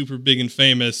be super big and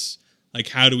famous. Like,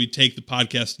 how do we take the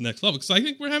podcast to the next level? Because I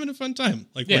think we're having a fun time.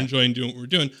 Like, we're enjoying doing what we're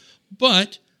doing.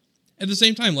 But at the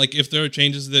same time, like, if there are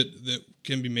changes that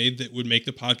can be made that would make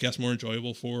the podcast more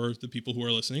enjoyable for the people who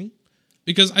are listening,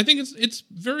 because I think it's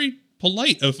very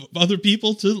polite of other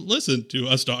people to listen to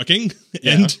us talking,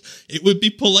 and it would be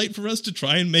polite for us to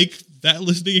try and make that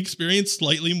listening experience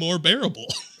slightly more bearable.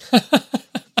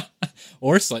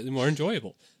 Or slightly more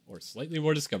enjoyable. Or slightly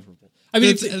more discoverable.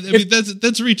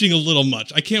 That's reaching a little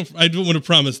much. I don't want to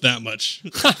promise that much.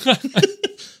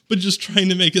 But just trying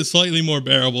to make it slightly more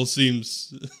bearable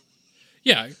seems...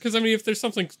 Yeah, because, if there's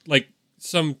something like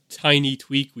some tiny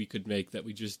tweak we could make that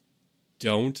we just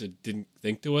didn't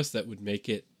think to us, that would make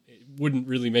it wouldn't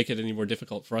really make it any more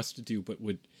difficult for us to do, but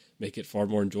would make it far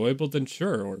more enjoyable, then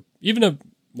sure. Or even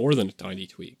more than a tiny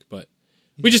tweak. But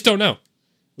we just don't know.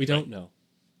 We don't know.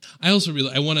 I also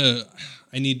I want to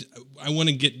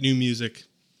get new music.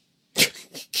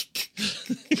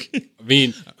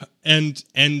 And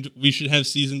we should have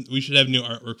new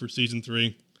artwork for season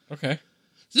 3. Okay.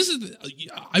 This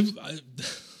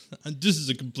is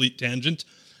a complete tangent.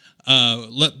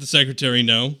 Let the secretary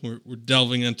know we're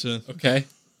delving into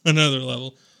another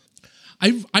level.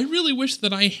 I really wish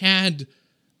that I had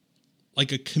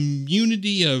like a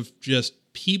community of just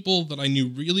people that I knew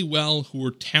really well who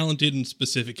were talented in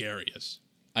specific areas.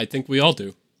 I think we all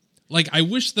do. Like, I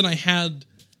wish that I had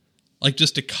like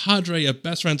just a cadre of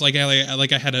best friends. Like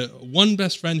I had one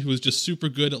best friend who was just super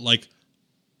good at like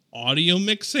audio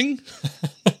mixing,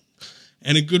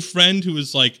 and a good friend who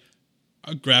was like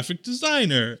a graphic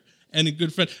designer, and a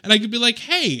good friend, and I could be like,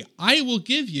 hey, I will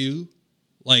give you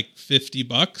like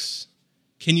 $50.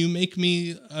 Can you make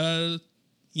me can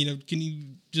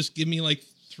you just give me like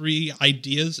 3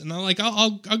 ideas? And I'm like,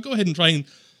 I'll go ahead and try and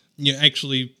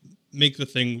actually make the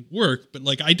thing work. But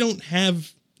like,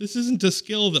 this isn't a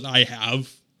skill that I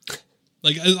have.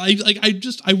 Like,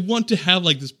 I want to have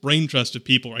like this brain trust of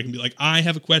people where I can be like, I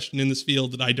have a question in this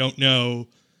field that I don't know.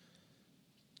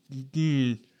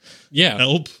 Yeah.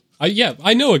 Help.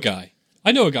 I know a guy.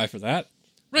 I know a guy for that.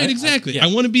 Right, exactly. I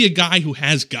want to be a guy who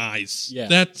has guys. Yeah.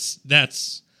 That's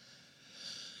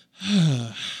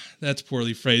that's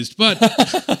poorly phrased, but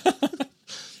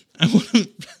I want to...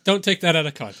 Don't take that out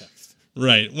of context.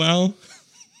 Right. Well,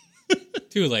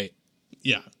 too late.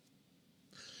 Yeah.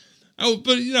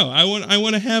 But I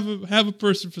want to have a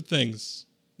person for things.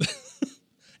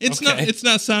 It's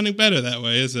not sounding better that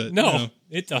way, is it? No,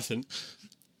 it doesn't.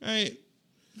 Right.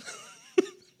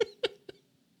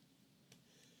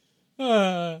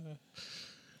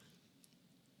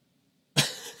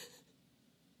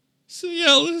 So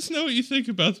yeah, let us know what you think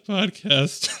about the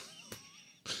podcast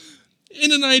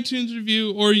in an iTunes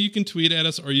review, or you can tweet at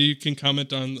us, or you can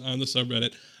comment on the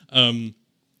subreddit.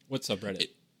 What subreddit?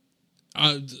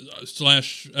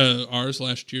 /r/Cheers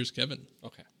Kevin.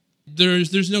 Okay.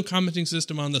 There's no commenting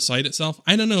system on the site itself.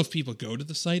 I don't know if people go to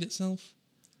the site itself.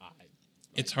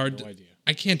 It's hard. No idea.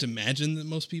 I can't imagine that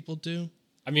most people do.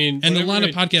 And a lot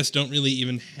of podcasts don't really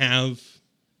even have.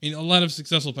 A lot of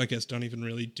successful podcasts don't even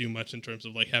really do much in terms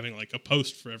of like having like a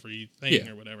post for every thing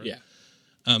or whatever. Yeah.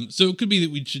 So it could be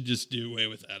that we should just do away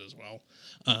with that as well.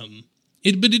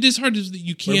 But it is hard that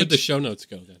you can't. Where would the show notes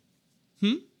go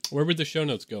then? Where would the show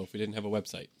notes go if we didn't have a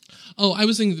website? Oh, I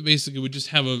was thinking that basically we'd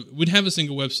have a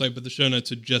single website, but the show notes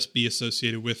would just be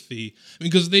associated with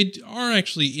because they are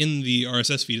actually in the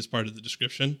RSS feed as part of the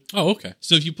description. Oh, okay.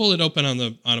 So if you pull it open on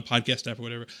a podcast app or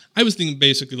whatever, I was thinking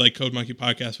basically like Code Monkey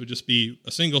Podcast would just be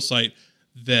a single site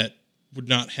that would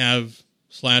not have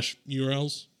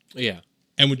 /URLs. Yeah.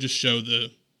 And would just show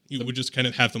would just kind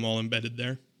of have them all embedded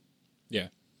there. Yeah.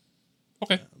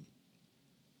 Okay.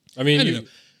 I don't know.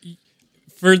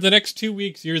 For the next 2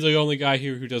 weeks, you're the only guy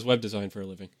here who does web design for a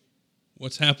living.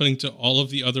 What's happening to all of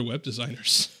the other web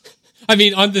designers? On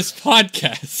this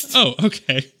podcast. Oh,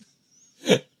 okay.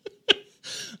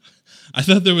 I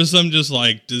thought there was some just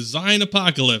like design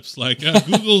apocalypse. Like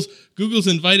Google's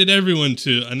invited everyone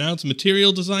to announce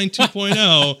Material Design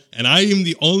 2.0, and I am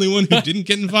the only one who didn't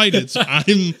get invited. So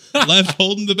I'm left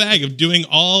holding the bag of doing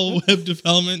all web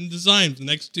development and design for the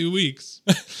next 2 weeks.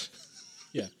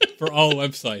 Yeah, for all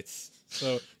websites.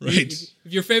 So right.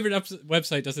 If your favorite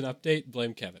website doesn't update,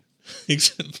 blame Kevin.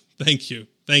 Thank you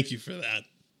for that.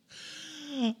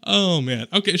 Oh man.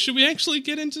 Okay, should we actually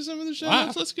get into some of the show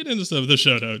notes? Let's get into some of the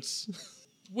show notes.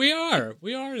 We are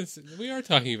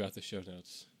talking about the show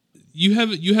notes. You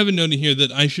have a note in here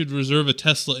that I should reserve a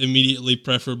Tesla immediately,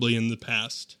 preferably in the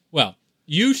past. Well,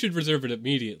 you should reserve it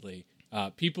immediately.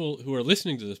 People who are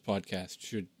listening to this podcast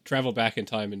should travel back in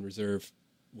time and reserve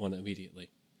one immediately.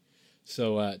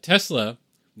 So Tesla,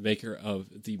 maker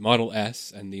of the Model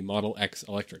S and the Model X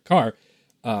electric car,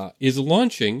 is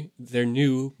launching their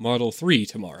new Model 3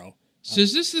 tomorrow. So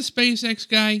is this the SpaceX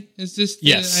guy? Is this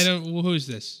yes. Who is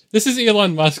this? This is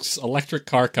Elon Musk's electric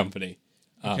car company.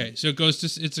 Okay, so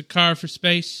it's a car for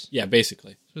space? Yeah,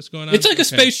 basically. What's going on? It's like a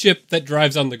spaceship that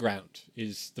drives on the ground,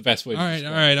 is the best way to describe it.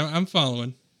 All right, I'm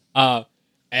following.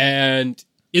 And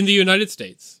in the United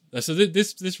States, so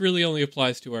this really only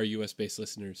applies to our U.S.-based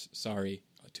listeners. Sorry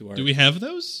to our... Do we have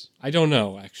those? I don't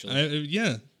know, actually.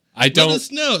 Yeah. I don't... Let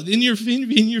us know in your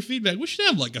feedback. We should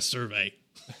have like a survey.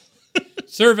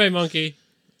 Survey Monkey.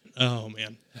 Oh,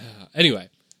 man. Anyway,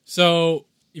 so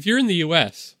if you're in the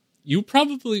U.S., you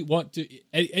probably want to...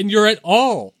 And you're at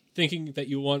all thinking that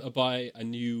you want to buy a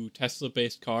new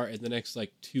Tesla-based car in the next,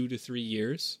 2 to 3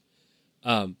 years.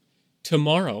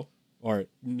 Tomorrow, or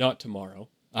not tomorrow,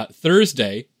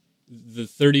 Thursday, the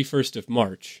 31st of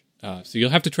March, so you'll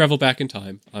have to travel back in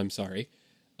time, I'm sorry,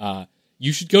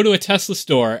 you should go to a Tesla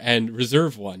store and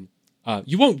reserve one.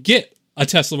 You won't get a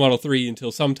Tesla Model 3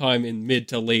 until sometime in mid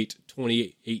to late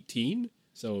 2018,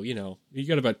 so, you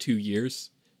got about 2 years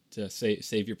to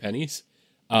save your pennies,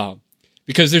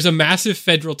 because there's a massive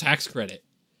federal tax credit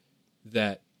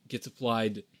that gets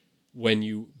applied when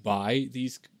you buy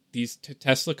these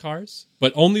Tesla cars,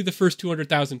 but only the first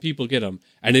 200,000 people get them,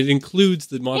 and it includes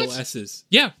the Model S's.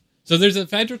 Yeah, so there's a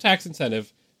federal tax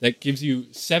incentive that gives you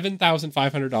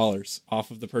 $7,500 off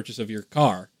of the purchase of your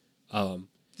car. But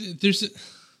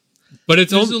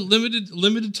it's a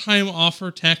limited time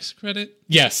offer tax credit.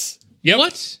 Yes. Yep.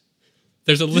 What?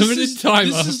 There's a limited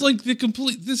time. This is like the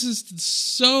complete. This is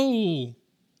so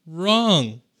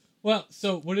wrong. Well,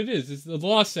 so what it is the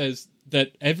law says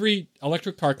that every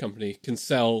electric car company can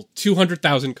sell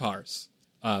 200,000 cars.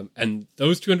 And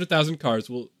those 200,000 cars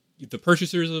the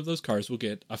purchasers of those cars will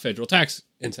get a federal tax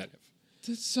incentive.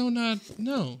 That's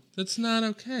that's not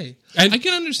okay. And I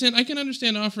can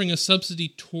understand offering a subsidy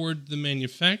toward the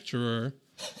manufacturer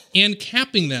and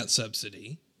capping that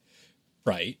subsidy.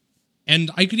 Right.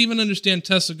 And I could even understand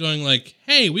Tesla going like,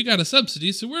 hey, we got a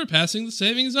subsidy, so we're passing the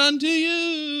savings on to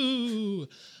you.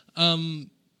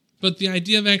 But the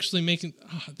idea of actually making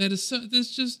that's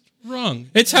just wrong.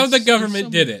 It's how the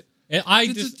government did it. And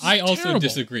I also terrible.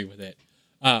 disagree with it.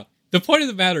 The point of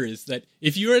the matter is that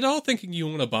if you're at all thinking you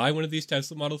want to buy one of these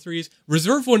Tesla Model 3s,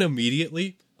 reserve one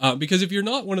immediately. Because if you're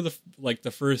not one of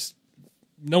the first,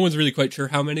 no one's really quite sure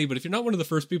how many, but if you're not one of the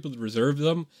first people to reserve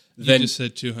them, then you just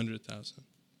said 200,000.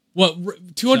 Well,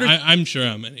 200. So I'm sure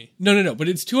how many. No. But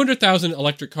it's 200,000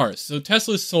 electric cars. So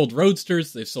Tesla's sold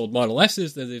Roadsters, they've sold Model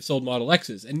S's, then they've sold Model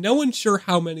X's, and no one's sure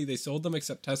how many they sold them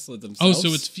except Tesla themselves. Oh,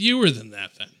 so it's fewer than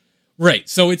that then. Right.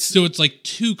 So it's like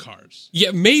 2 cars.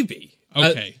 Yeah, maybe.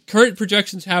 Okay. Current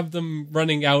projections have them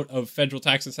running out of federal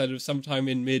tax incentives sometime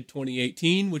in mid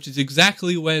 2018, which is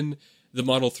exactly when the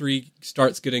Model 3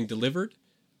 starts getting delivered.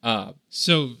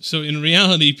 So in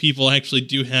reality, people actually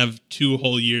do have 2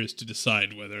 whole years to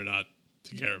decide whether or not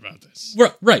to care about this.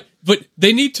 Right. But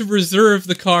they need to reserve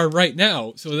the car right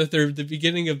now so that they're the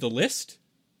beginning of the list.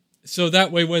 So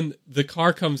that way, when the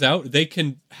car comes out, they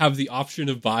can have the option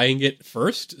of buying it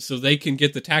first, so they can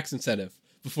get the tax incentive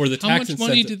before the tax incentive.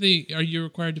 How much money are you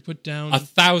required to put down?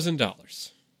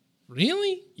 $1,000.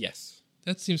 Really? Yes.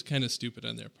 That seems kind of stupid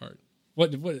on their part.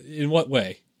 What? In what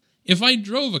way? If I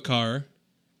drove a car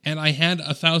and I had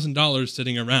 $1,000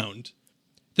 sitting around,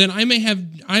 then I may have.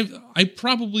 I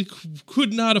probably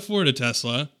could not afford a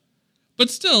Tesla,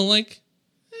 but still,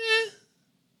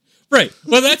 Right.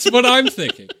 Well, that's what I'm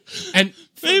thinking. And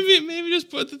maybe just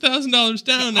put the $1,000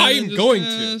 down. I'm going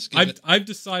to. I've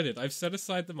decided. I've set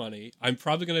aside the money. I'm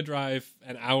probably going to drive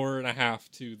an hour and a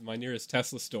half to my nearest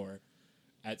Tesla store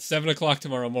at 7:00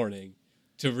 tomorrow morning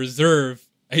to reserve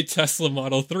a Tesla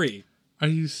Model 3. Are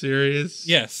you serious?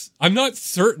 Yes. I'm not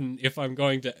certain if I'm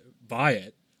going to buy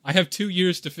it. I have 2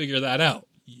 years to figure that out.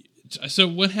 So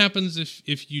what happens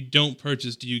if you don't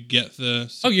purchase? Do you get the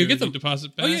you get the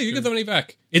deposit back? Oh, yeah, you get the money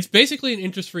back. It's basically an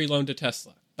interest-free loan to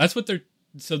Tesla. That's what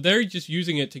they're just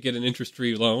using it to get an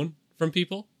interest-free loan from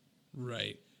people.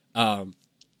 Right.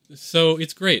 So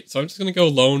it's great. So I'm just going to go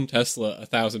loan Tesla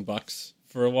 $1,000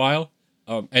 for a while.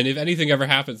 And if anything ever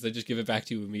happens, they just give it back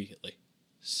to you immediately.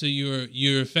 So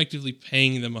you're effectively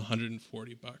paying them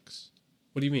 $140.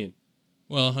 What do you mean?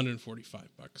 Well,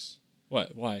 $145.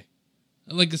 What? Why?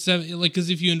 Because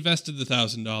if you invested the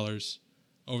 $1,000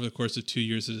 over the course of 2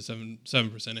 years at a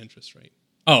 7% interest rate.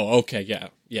 Oh, okay, yeah.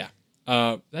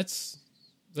 That's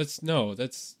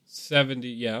 70.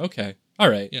 Yeah, okay, all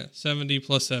right. Yeah, 70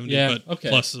 plus 70, yeah, but okay.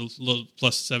 plus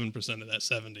 7% of that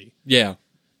 70. Yeah.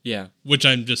 Which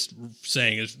I'm just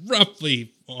saying is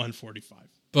roughly 145.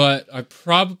 But I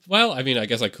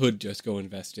guess I could just go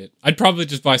invest it. I'd probably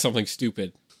just buy something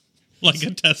stupid, like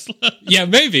a Tesla. Yeah,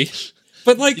 maybe.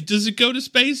 But does it go to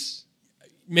space?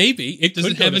 Maybe it does.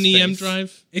 It have an EM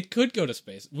drive? It could go to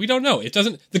space. We don't know. It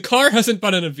doesn't. The car hasn't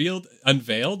been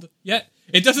unveiled yet.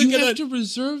 It doesn't You get have to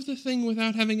reserve the thing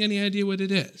without having any idea what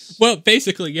it is. Well,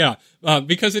 basically, yeah,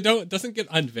 because it doesn't get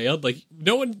unveiled. Like,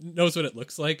 no one knows what it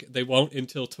looks like. They won't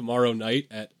until tomorrow night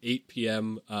at 8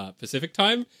 p.m. Pacific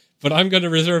time. But I'm going to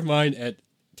reserve mine at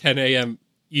 10 a.m.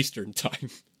 Eastern time.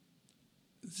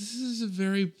 This is a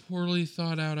very poorly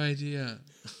thought out idea.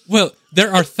 Well,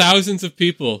 there are thousands of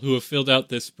people who have filled out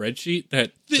this spreadsheet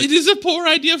that... It is a poor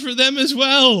idea for them as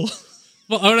well.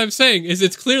 Well, what I'm saying is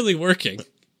it's clearly working.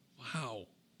 Wow.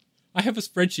 I have a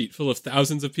spreadsheet full of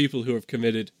thousands of people who have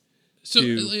committed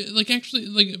to... like, actually,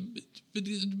 like,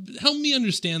 help me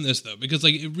understand this, though, because,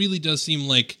 like, it really does seem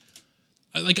like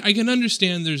I can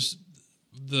understand that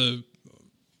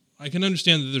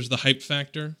there's the hype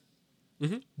factor.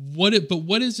 Mm-hmm.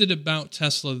 What is it about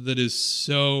Tesla that is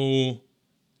so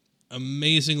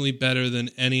amazingly better than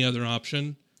any other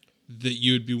option that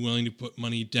you would be willing to put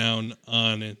money down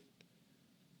on it?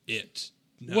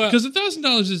 Well, because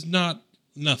 $1,000 is not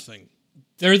nothing.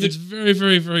 It's very,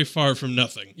 very, very far from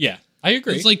nothing. Yeah, I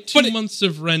agree. It's like 2 months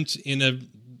of rent in a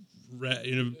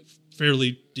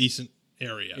fairly decent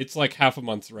area. It's like half a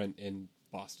month's rent in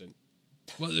Boston.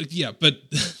 Well, yeah, but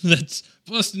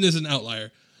Boston is an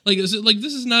outlier. Like, this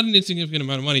is not an insignificant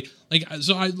amount of money. Like,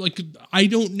 so I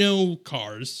don't know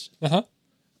cars.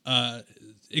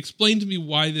 Explain to me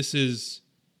why this is,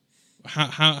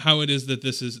 how it is that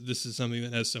this is something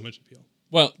that has so much appeal.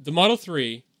 Well, the Model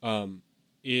 3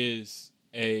 is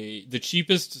the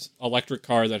cheapest electric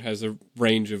car that has a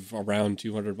range of around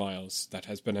 200 miles that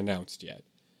has been announced yet.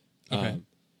 Okay.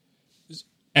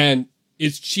 And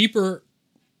it's cheaper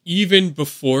even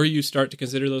before you start to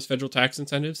consider those federal tax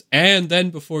incentives, and then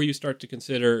before you start to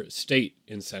consider state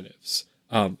incentives.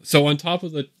 So on top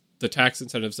of the tax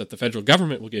incentives that the federal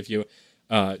government will give you,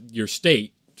 your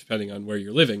state, depending on where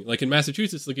you're living, like in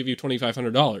Massachusetts, they'll give you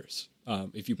 $2,500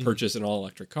 if you purchase an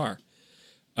all-electric car.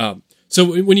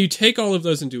 So when you take all of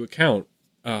those into account,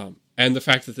 and the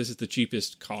fact that this is the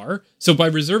cheapest car, so by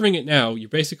reserving it now, you're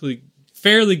basically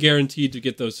fairly guaranteed to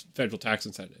get those federal tax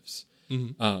incentives.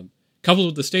 Mm-hmm. Coupled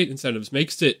with the state incentives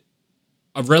makes it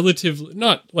a relatively,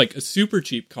 not like a super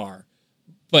cheap car,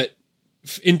 but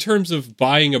in terms of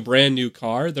buying a brand new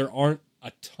car, there aren't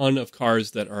a ton of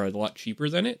cars that are a lot cheaper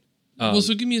than it.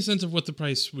 So give me a sense of what the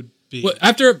price would be. Well,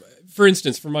 for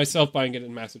instance, for myself buying it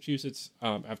in Massachusetts,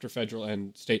 after federal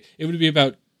and state, it would be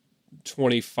about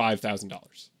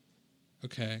 $25,000.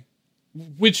 Okay.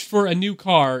 Which for a new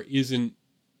car isn't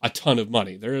a ton of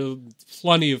money. There are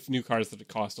plenty of new cars that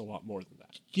cost a lot more than that.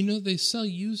 You know, they sell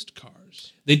used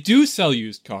cars. They do sell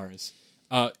used cars.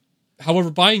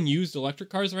 However, buying used electric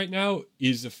cars right now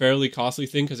is a fairly costly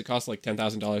thing because it costs like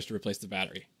 $10,000 to replace the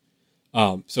battery.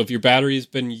 So if your battery has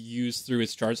been used through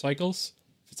its charge cycles,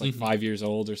 if it's like 5 years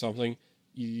old or something,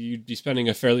 you'd be spending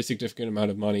a fairly significant amount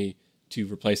of money to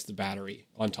replace the battery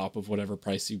on top of whatever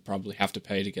price you probably have to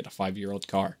pay to get a 5-year-old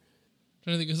car. I'm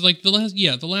trying to think, it's like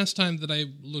the last time that I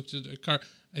looked at a car,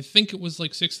 I think it was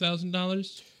like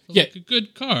 $6,000. Yeah, like a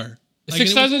good car. Like,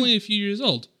 6,000. It was only a few years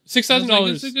old.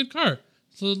 $6,000. It's a good car.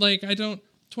 So like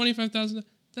 $25,000.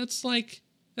 That's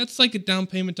like a down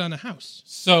payment on a house.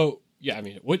 So yeah, I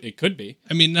mean it could be.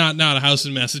 I mean not a house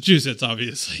in Massachusetts,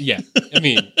 obviously. Yeah, I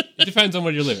mean it depends on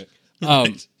where you're living.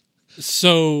 Right.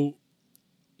 So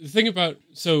the thing about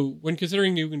when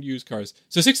considering new and used cars,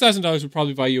 so $6,000 would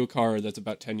probably buy you a car that's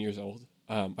about 10 years old.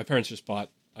 My parents just bought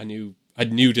a new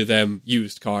to them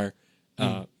used car.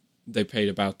 They paid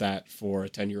about that for a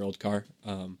 10-year-old car.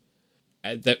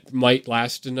 That might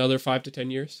last another 5 to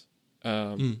 10 years,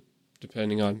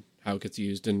 depending on how it gets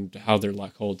used and how their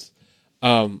luck holds.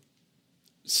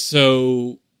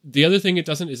 So the other thing it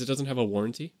doesn't have a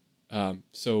warranty.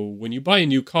 So when you buy a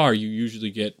new car, you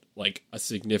usually get like a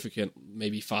significant,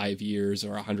 maybe 5 years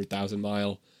or 100,000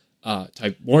 mile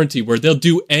type warranty where they'll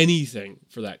do anything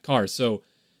for that car. So,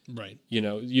 right, you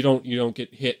don't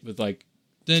get hit with like.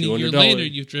 Then a year later,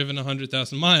 you've driven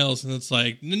 100,000 miles, and it's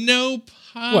like, nope,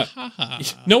 ha ha ha.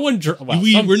 No one.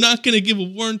 We're not going to give a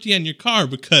warranty on your car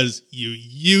because you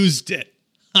used it.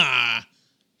 Ha!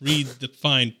 Read the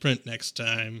fine print next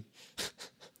time.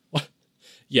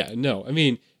 Yeah, no, I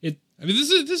mean it. I mean,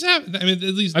 this happened. I mean,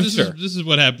 at least this is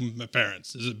what happened with my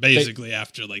parents. This is basically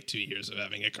after like 2 years of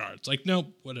having a car. It's like, nope,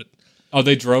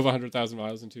 they drove 100,000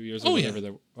 miles in 2 years. Oh,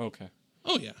 yeah. Okay.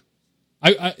 Oh yeah.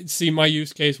 I see. My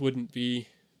use case wouldn't be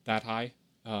that high.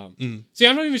 See,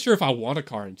 I'm not even sure if I want a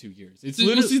car in 2 years. It's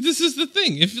literally... see, this is the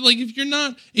thing. If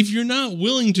you're not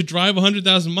willing to drive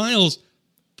 100,000 miles,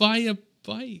 buy a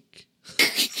bike.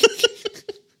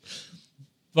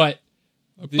 But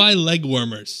buy leg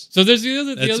warmers. So there's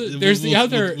the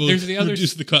other.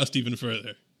 Reduce the cost even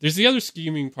further. There's the other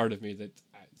scheming part of me that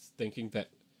is thinking that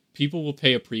people will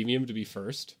pay a premium to be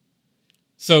first.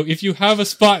 So if you have a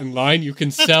spot in line, you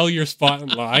can sell your spot in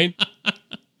line.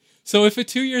 So if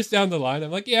 2 years down the line,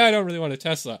 I'm like, yeah, I don't really want a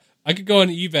Tesla, I could go on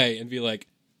eBay and be like,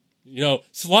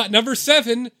 slot number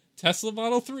 7, Tesla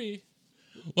Model 3.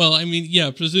 Well, I mean, yeah,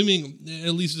 assuming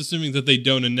that they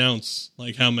don't announce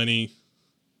like how many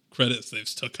credits they've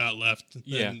still got left.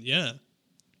 Yeah.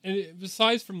 And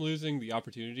besides from losing the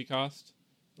opportunity cost,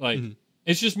 like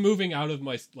it's just moving out of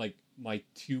my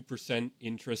 2%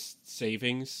 interest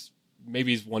savings.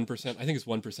 Maybe it's 1%. I think it's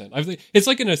 1%.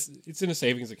 It's in a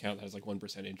savings account that has like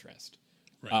 1% interest.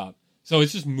 Right. So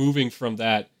it's just moving from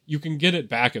that. You can get it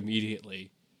back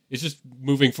immediately. It's just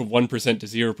moving from 1% to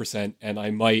 0%, and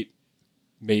I might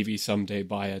maybe someday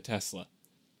buy a Tesla.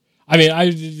 I mean,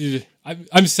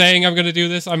 I'm saying I'm going to do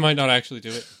this. I might not actually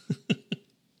do it.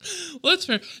 Well, that's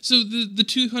fair. So the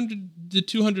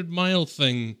 200 mile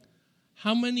thing,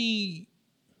 how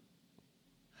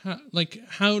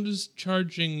does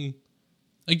charging,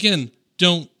 again,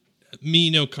 no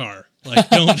car. Like,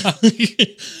 don't,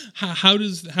 how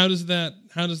does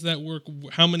that work?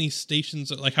 How many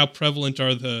stations, like how prevalent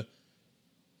are the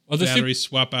battery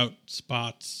swap out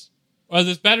spots? Well,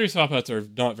 the battery swap outs are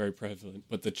not very prevalent,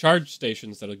 but the charge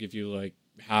stations that'll give you like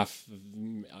half,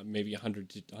 maybe 100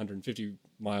 to 150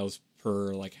 miles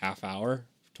per like half hour,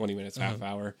 20 minutes, half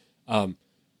hour,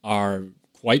 are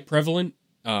quite prevalent.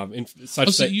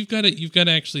 So you've got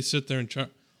to actually sit there and charge.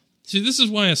 See, this is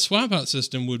why a swap out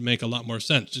system would make a lot more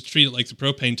sense. Just treat it like the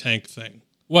propane tank thing.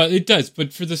 Well, it does,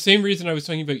 but for the same reason I was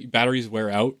talking about batteries wear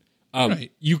out.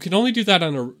 Right. You can only do that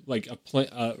on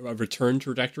a return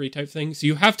trajectory type thing. So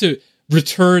you have to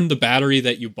return the battery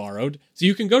that you borrowed. So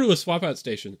you can go to a swap out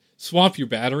station, swap your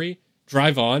battery,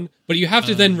 drive on, but you have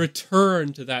to then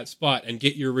return to that spot and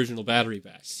get your original battery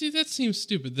back. See, that seems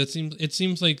stupid. It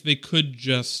seems like they could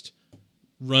just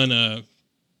run a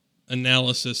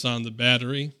analysis on the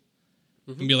battery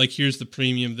and be like, here's the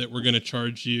premium that we're going to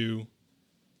charge you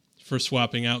for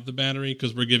swapping out the battery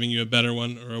because we're giving you a better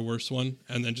one or a worse one,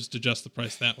 and then just adjust the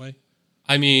price that way.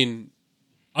 I mean,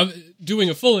 doing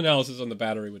a full analysis on the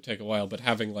battery would take a while, but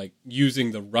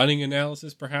using the running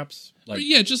analysis perhaps,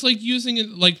 just like using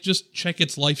it, just check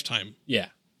its lifetime. Yeah,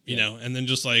 you know, and then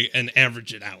just and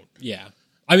average it out. Yeah,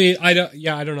 I mean, I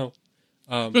don't know.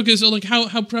 Okay, so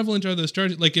how prevalent are those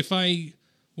charges?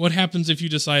 What happens if you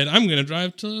decide I'm going to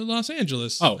drive to Los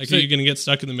Angeles? Oh, are you going to get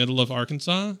stuck in the middle of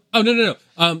Arkansas? Oh, no.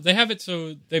 They have it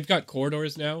so they've got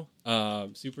corridors now.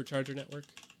 Supercharger network.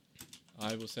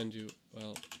 I will send you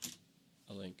a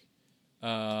link.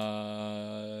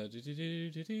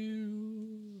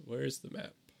 Where's the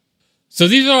map? So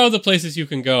these are all the places you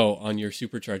can go on your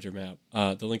supercharger map.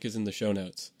 The link is in the show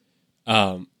notes.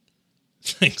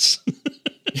 Thanks.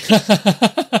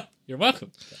 You're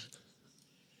welcome.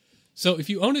 So if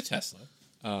you own a Tesla,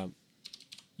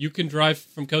 you can drive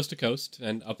from coast to coast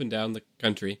and up and down the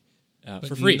country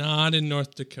for free. Not in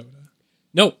North Dakota.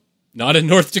 No, not in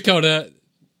North Dakota.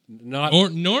 Nor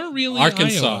really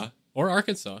Arkansas Iowa. Or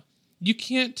Arkansas. You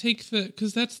can't take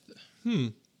because that's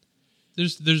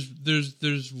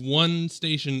There's one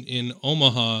station in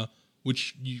Omaha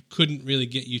which you couldn't really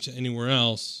get you to anywhere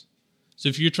else. So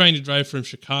if you're trying to drive from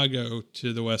Chicago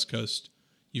to the West Coast,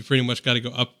 you pretty much got to go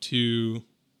up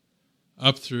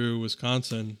through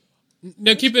Wisconsin.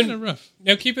 Now keep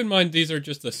in mind these are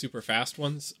just the super fast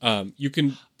ones.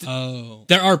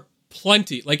 There are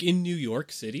plenty, like in New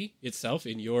York City itself,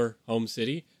 in your home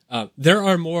city, there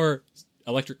are more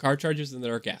electric car chargers than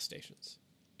there are gas station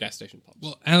pumps.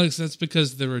 Well, Alex, that's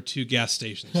because there are 2 gas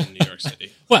stations in New York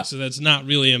City. Well, so that's not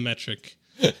really a metric.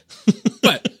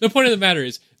 But the point of the matter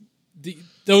is,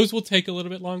 those will take a little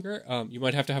bit longer. You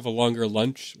might have to have a longer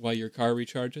lunch while your car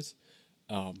recharges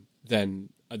than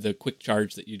the quick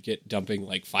charge that you'd get dumping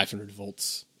 500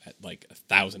 volts at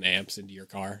 1,000 amps into your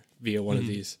car via one of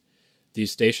these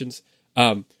stations.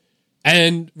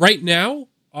 And right now,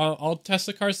 all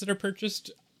Tesla cars that are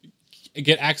purchased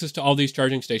get access to all these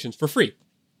charging stations for free.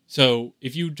 So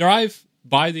if you drive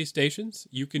by these stations,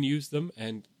 you can use them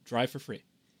and drive for free.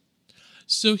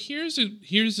 So here's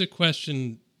a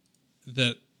question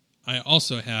that I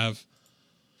also have.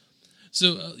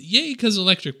 So yay, because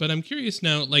electric, but I'm curious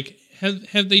now,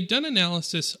 have they done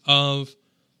analysis of,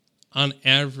 on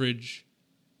average,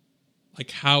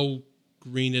 how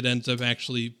green it ends up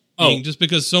actually being? Just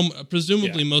because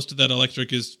presumably most of that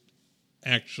electric is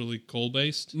actually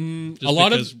coal-based. We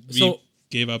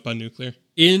gave up on nuclear.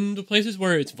 In the places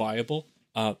where it's viable,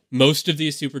 most of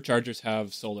these superchargers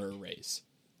have solar arrays.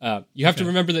 You have to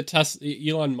remember that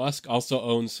Elon Musk also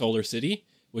owns Solar City,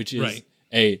 which is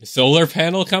a solar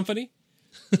panel company.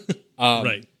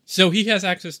 Right. So he has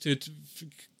access to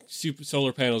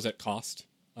solar panels at cost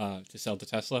to sell to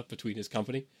Tesla between his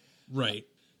company. Right.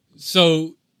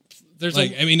 So there's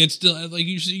like, I mean, it's still like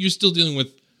you're still dealing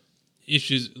with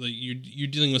issues. Like you're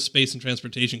dealing with space and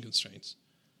transportation constraints.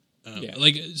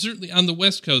 Like certainly on the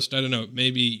West Coast, I don't know.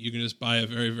 Maybe you can just buy a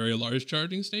very, very large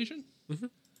charging station. Mm-hmm.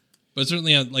 But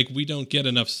certainly, like we don't get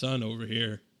enough sun over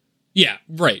here. Yeah,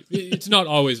 right. It's not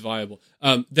always viable.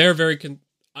 They're very.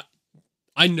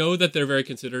 I know that they're very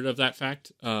considerate of that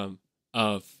fact.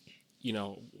 Of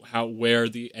where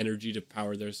the energy to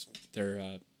power their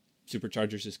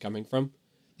superchargers is coming from.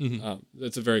 Mm-hmm.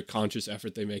 That's a very conscious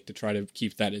effort they make to try to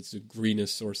keep that as the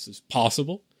greenest source as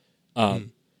possible.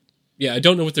 Yeah, I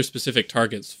don't know what their specific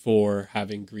targets for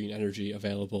having green energy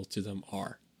available to them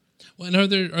are. Well, and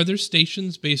are there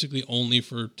stations basically only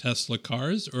for Tesla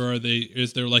cars, or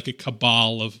is there like a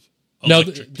cabal of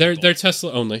electric No, they're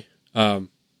Tesla only.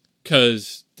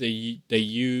 Because they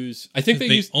use, I think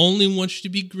they only want you to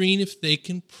be green if they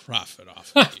can profit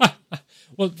off of you.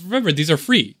 Well, remember, these are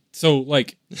free. So,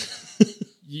 like,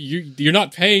 you're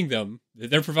not paying them.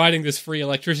 They're providing this free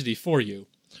electricity for you.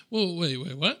 Well, wait,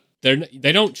 what?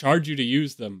 They don't charge you to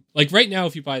use them. Like, right now,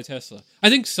 if you buy a Tesla, I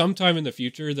think sometime in the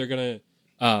future, they're going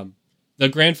to, they'll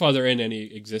grandfather in any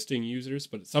existing users,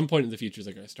 but at some point in the future,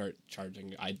 they're going to start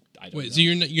charging. I don't know. Wait, so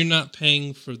you're not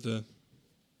paying for the...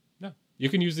 No. You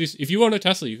can use these. If you own a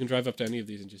Tesla, you can drive up to any of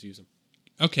these and just use them.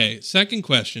 Okay, second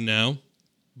question now.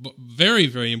 Very,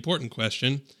 very important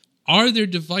question. Are there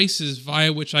devices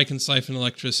via which I can siphon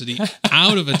electricity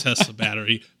out of a Tesla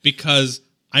battery? Because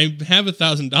I have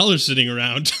 $1,000 sitting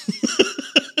around.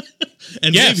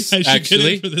 And yes, maybe I should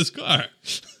get it for this car.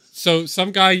 So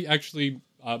some guy actually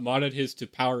modded his to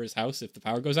power his house if the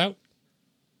power goes out.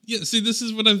 Yeah, see, this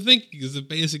is what I'm thinking, is that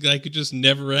basically I could just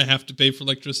never have to pay for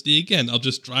electricity again. I'll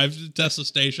just drive to the Tesla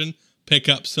station, pick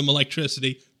up some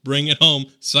electricity, bring it home,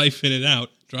 siphon it out,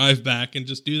 drive back, and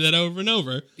just do that over and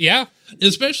over. Yeah.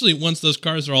 Especially once those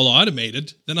cars are all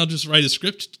automated, then I'll just write a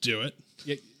script to do it.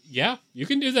 Yeah, you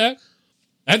can do that.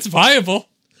 That's viable.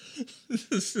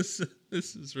 This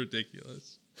is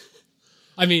ridiculous.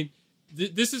 I mean,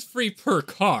 this is free per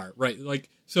car, right? Like,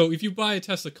 so if you buy a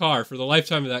Tesla car, for the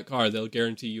lifetime of that car, they'll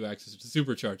guarantee you access to the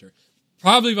supercharger.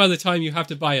 Probably by the time you have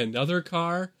to buy another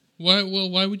car... Why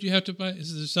would you have to buy...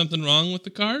 Is there something wrong with the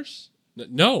cars?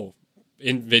 No.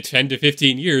 In 10 to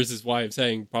 15 years is why I'm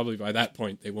saying probably by that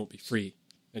point they won't be free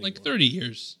anymore. Like 30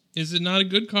 years. Is it not a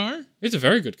good car? It's a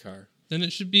very good car. Then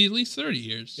it should be at least 30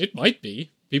 years. It might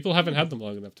be. People haven't had them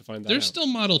long enough to find that There's out. still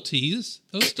Model Ts.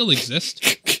 Those still exist.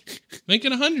 Make it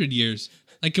 100 years.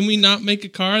 Like, can we not make a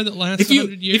car that lasts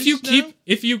 100 years?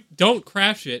 If you don't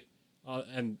crash it,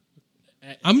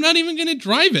 I'm not even going to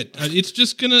drive it. I'm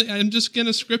just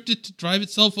gonna script it to drive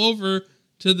itself over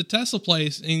to the Tesla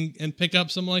place and pick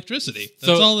up some electricity.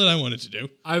 That's all that I wanted to do.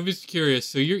 I was curious.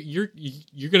 So you're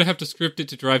gonna have to script it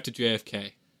to drive to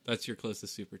JFK. That's your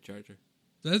closest supercharger.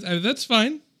 That's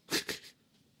fine.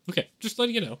 Okay, just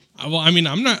letting you know. Well, I mean,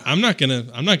 I'm not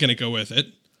gonna go with it.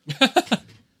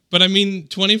 But I mean,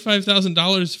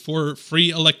 $25,000 for free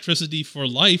electricity for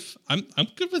life. I'm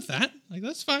good with that. Like,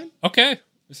 that's fine. Okay.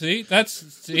 See.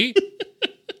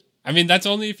 I mean, that's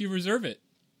only if you reserve it,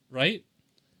 right?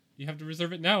 You have to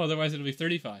reserve it now, otherwise it'll be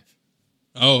 $35.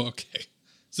 Oh, okay.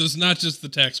 So it's not just the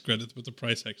tax credit, but the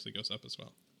price actually goes up as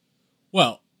well.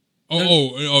 Well.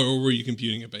 Or were you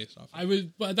computing it based off?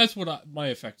 That's what my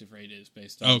effective rate is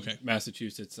based on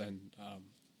Massachusetts and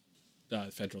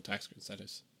federal tax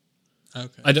incentives.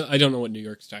 Okay. I don't know what New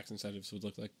York's tax incentives would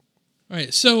look like. All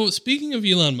right. So speaking of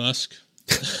Elon Musk.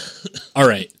 All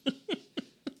right.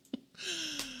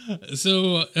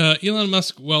 So Elon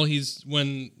Musk,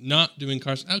 when not doing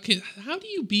cars. Okay, how do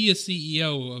you be a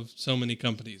CEO of so many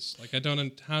companies? Like,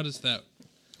 how does that?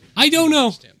 I don't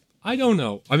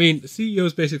know. I mean,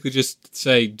 CEOs basically just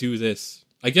say, do this.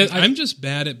 I guess I'm just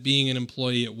bad at being an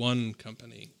employee at one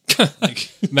company.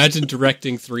 Like, imagine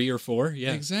directing 3 or 4.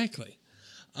 Yeah, exactly.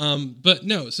 But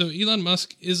no, so Elon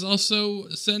Musk is also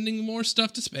sending more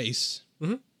stuff to space.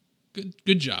 Mm-hmm.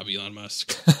 Good job, Elon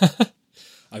Musk.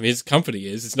 I mean, his company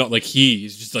is. It's not like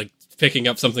he's just like picking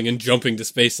up something and jumping to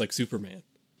space like Superman.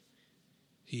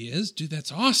 He is? Dude,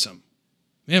 that's awesome.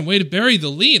 Man, way to bury the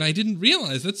lead. I didn't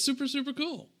realize. That's super, super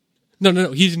cool.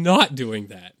 No. He's not doing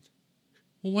that.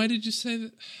 Well, why did you say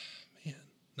that? Man,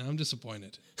 now I'm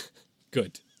disappointed.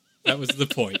 Good. That was the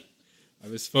point. I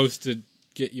was supposed to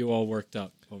get you all worked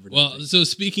up over. Well, so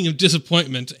speaking of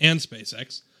disappointment and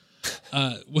SpaceX,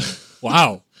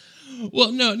 wow.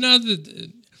 Well, no,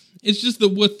 that it's just that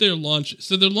what they're launching.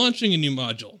 So they're launching a new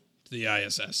module to the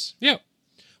ISS. Yeah.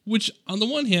 Which, on the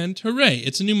one hand, hooray!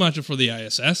 It's a new module for the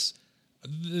ISS.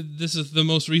 This is the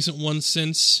most recent one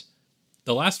since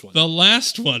The last one. the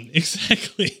last one,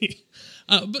 exactly.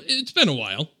 But it's been a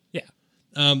while. Yeah.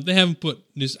 They haven't put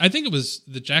news. I think it was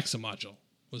the JAXA module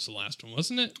was the last one,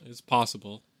 wasn't it? It's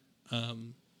possible.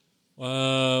 I'm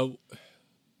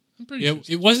pretty Yeah, sure.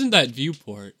 it wasn't that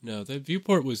viewport. No, that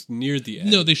viewport was near the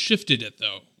end. No, they shifted it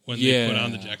though when they put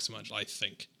on the Yeah. JAXA module. I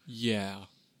think. Yeah.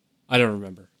 I don't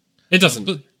remember. It doesn't.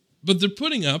 But they're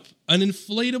putting up an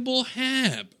inflatable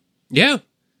HAB. Yeah.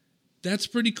 That's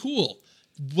pretty cool.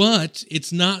 But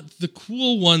it's not the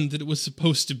cool one that it was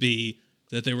supposed to be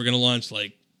that they were going to launch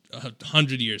like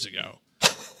 100 years ago.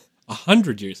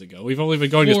 100 years ago. We've only been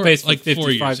going to space for like 4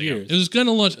 55 ago. years. It was going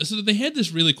to launch. So they had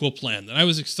this really cool plan that I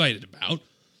was excited about.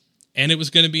 And it was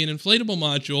going to be an inflatable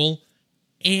module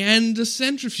and a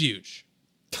centrifuge.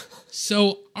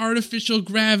 So artificial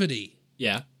gravity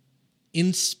Yeah.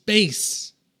 in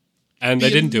space. And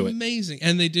they didn't do it. Amazing.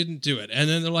 And they didn't do it. And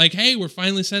then they're like, hey, we're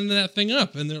finally sending that thing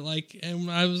up. And they're like, and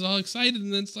I was all excited.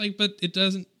 And then it's like, but it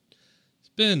doesn't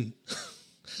spin.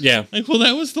 Yeah. Like, well,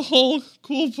 that was the whole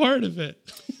cool part of it.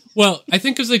 Well, I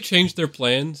think because they changed their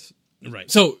plans. Right.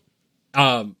 So,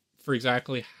 for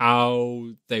exactly how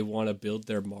they want to build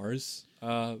their Mars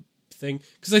thing.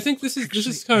 Because I think this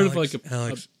is kind of like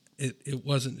Alex, it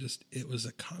wasn't just, it was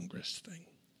a Congress thing.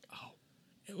 Oh.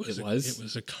 It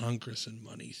was a Congress and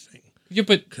money thing. Yeah,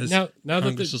 but Because now that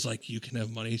Congress was like, you can have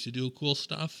money to do cool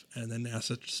stuff, and then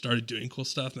NASA started doing cool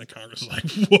stuff, and then Congress was like,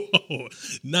 whoa,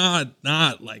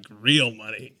 not like real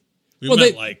money.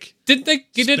 Didn't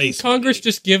didn't Congress money.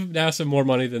 just give NASA more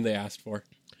money than they asked for?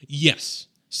 Yes.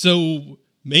 So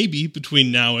maybe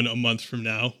between now and a month from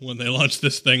now, when they launch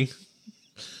this thing,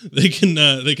 they can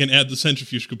add the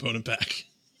centrifuge component back.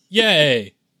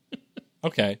 Yay!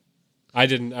 Okay, I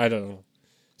don't know.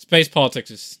 Space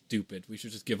politics is stupid. We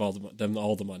should just give them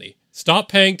all the money. Stop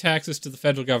paying taxes to the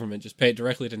federal government. Just pay it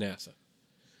directly to NASA.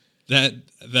 That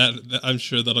I'm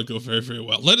sure that'll go very, very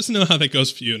well. Let us know how that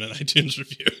goes for you in an iTunes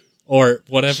review. Or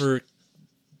whatever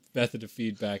method of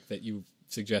feedback that you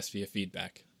suggest via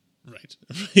feedback. Right.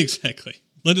 Exactly.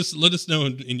 Let us know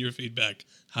in your feedback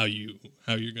how you're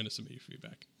going to submit your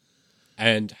feedback.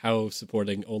 And how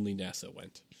supporting only NASA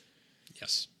went.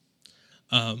 Yes.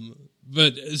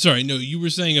 But sorry, no, you were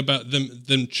saying about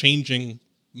them changing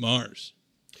Mars.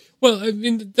 Well, I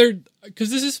mean,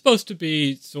 because this is supposed to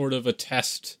be sort of a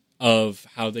test of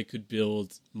how they could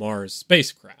build Mars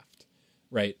spacecraft,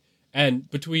 right? And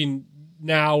between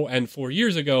now and 4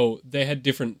 years ago, they had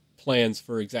different plans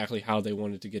for exactly how they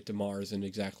wanted to get to Mars and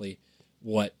exactly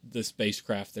what the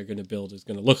spacecraft they're going to build is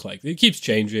going to look like. It keeps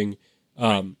changing.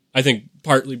 I think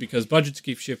partly because budgets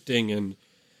keep shifting and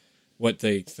what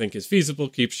they think is feasible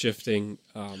keeps shifting.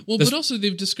 But also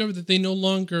they've discovered that they no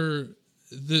longer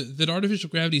that artificial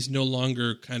gravity is no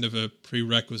longer kind of a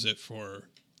prerequisite for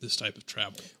this type of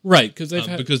travel, right? Because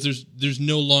there's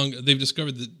no longer they've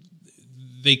discovered that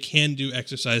they can do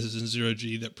exercises in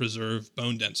 0G that preserve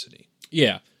bone density.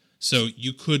 Yeah. So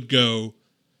you could go,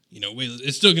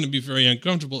 it's still going to be very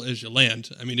uncomfortable as you land.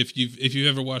 I mean, if you've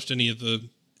ever watched any of the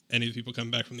people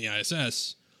coming back from the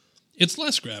ISS, it's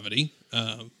less gravity,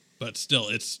 but still,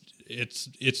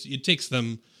 it takes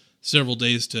them several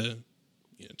days to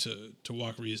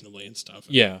walk reasonably and stuff.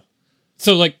 Yeah.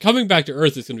 So, like, coming back to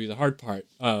Earth is going to be the hard part.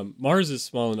 Mars is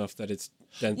small enough that it's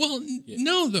dense. Well,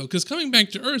 no, though, because coming back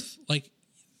to Earth, like,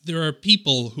 there are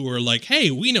people who are like, "Hey,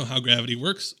 we know how gravity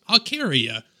works. I'll carry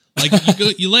you." Like,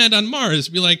 you land on Mars,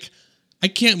 be like, "I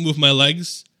can't move my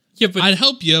legs. Yeah, but I'd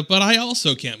help you, but I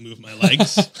also can't move my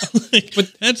legs."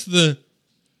 But that's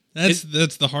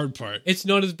the hard part. It's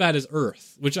not as bad as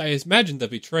Earth, which I imagine they'll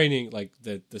be training, like,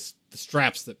 the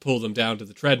straps that pull them down to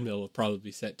the treadmill will probably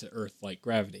be set to Earth-like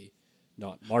gravity,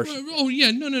 not Martian. Oh yeah,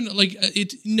 no. Like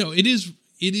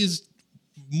it is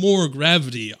more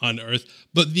gravity on Earth,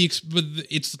 but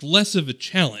it's less of a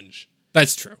challenge.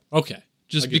 That's true. Okay,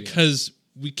 just because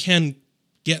we can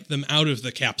get them out of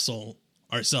the capsule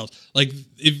ourselves. Like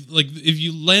if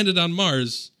you landed on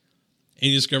Mars and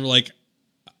you discover like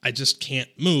I just can't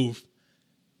move,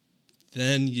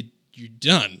 then you're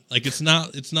done. Like it's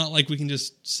not like we can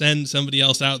just send somebody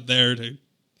else out there to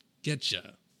get you.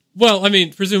 Well, I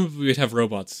mean, presumably we'd have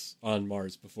robots on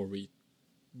Mars before we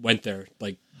went there,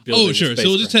 like building Oh, sure. So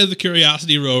we'll just have the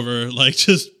Curiosity rover, like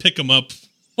just pick them up.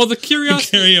 Well, the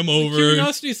Curiosity carry them over. The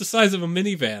Curiosity is the size of a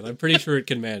minivan. I'm pretty sure it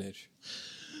can manage.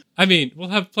 I mean, we'll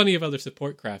have plenty of other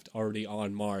support craft already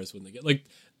on Mars when they get like.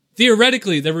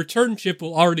 Theoretically, the return ship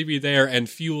will already be there and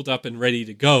fueled up and ready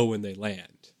to go when they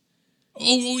land.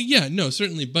 Oh yeah, no,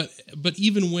 certainly. But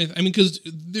even with, I mean, because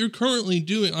they're currently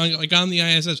doing, like on the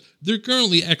ISS, they're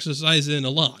currently exercising a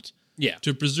lot. Yeah.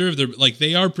 to preserve their, like,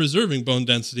 they are preserving bone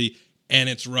density, and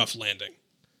it's rough landing.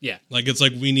 Yeah. Like, it's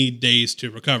like we need days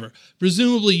to recover.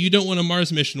 Presumably, you don't want a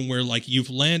Mars mission where, like, you've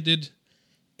landed,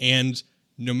 and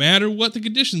no matter what the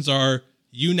conditions are,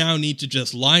 you now need to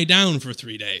just lie down for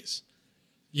 3 days.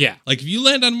 Yeah. Like, if you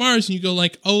land on Mars and you go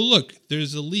like, oh, look,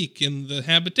 there's a leak in the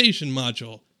habitation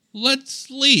module. Let's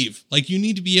leave. Like, you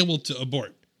need to be able to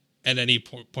abort at any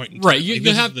point in time. Right.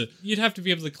 Like, you'd have to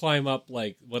be able to climb up,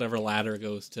 like, whatever ladder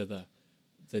goes to the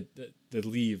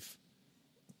leave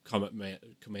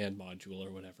command module or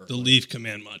whatever. The leave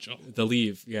command module. The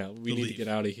leave. Yeah. We need to get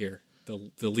out of here.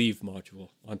 The leave module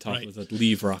on top of the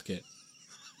leave rocket.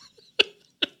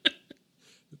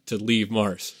 To leave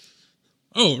Mars.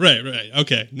 Oh, right.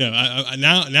 Okay. No, I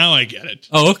now I get it.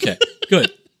 Oh, okay.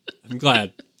 Good. I'm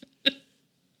glad.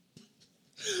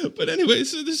 But anyway,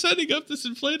 so they're setting up this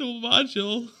inflatable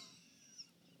module.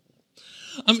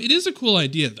 It is a cool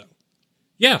idea, though.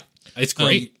 Yeah, it's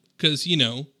great. Because,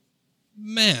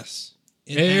 mass.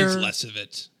 It Air. has less of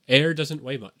it. Air doesn't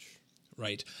weigh much.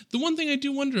 Right. The one thing I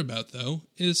do wonder about, though,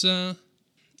 is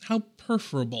how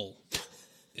perforable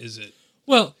is it?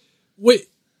 Well, wait.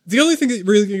 The only thing that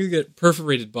really going to get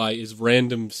perforated by is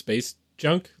random space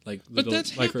junk, like. But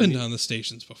that's happened on the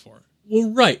stations before.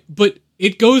 Well, right, but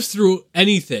it goes through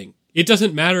anything. It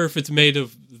doesn't matter if it's made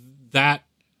of that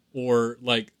or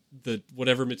like the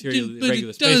whatever material the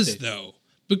regular space station. But it does, though,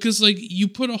 because like you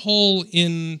put a hole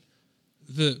in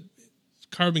the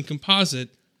carbon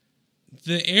composite,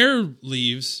 the air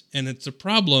leaves, and it's a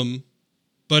problem.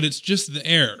 But it's just the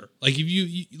air. Like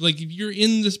if you're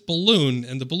in this balloon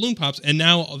and the balloon pops, and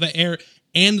now the air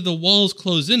and the walls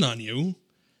close in on you,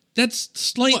 that's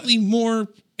slightly more.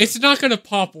 It's not going to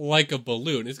pop like a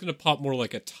balloon. It's going to pop more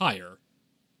like a tire.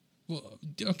 Well,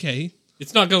 okay.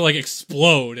 It's not going to like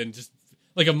explode and just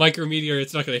like a micrometeor.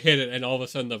 It's not going to hit it, and all of a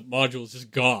sudden the module is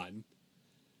just gone.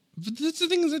 But that's the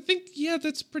thing is, I think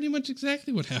that's pretty much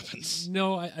exactly what happens.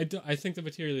 No, I think the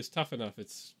material is tough enough.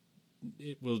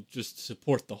 It will just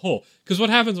support the hole. Because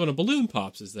what happens when a balloon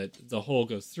pops is that the hole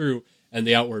goes through and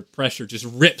the outward pressure just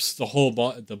rips the whole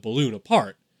the balloon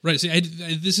apart. Right. See,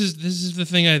 this is the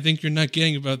thing I think you're not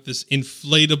getting about this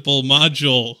inflatable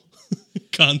module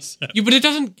concept. Yeah, but it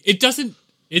doesn't.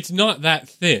 It's not that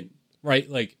thin, right?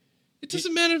 Like it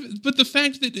doesn't matter. But the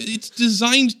fact that it's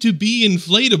designed to be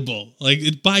inflatable,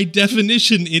 like by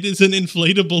definition, it is an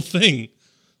inflatable thing.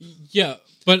 Yeah,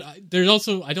 but there's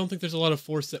also I don't think there's a lot of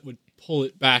force that would pull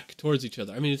it back towards each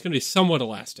other. I mean, it's going to be somewhat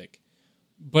elastic,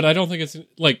 but I don't think it's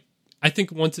like. I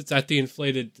think once it's at the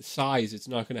inflated size, it's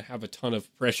not going to have a ton of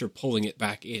pressure pulling it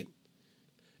back in.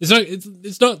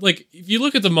 It's not like if you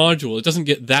look at the module, it doesn't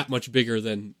get that much bigger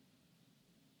than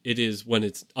it is when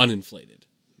it's uninflated.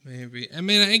 Maybe. I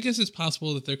mean, I guess it's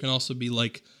possible that there can also be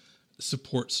like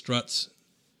support struts.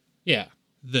 Yeah.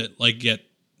 That like get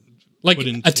like put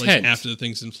in a place tent after the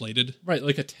thing's inflated. Right,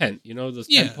 like a tent. You know those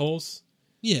tent poles.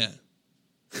 Yeah.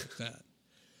 Like that.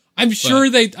 I'm sure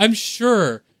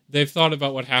they've thought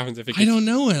about what happens if it gets... I don't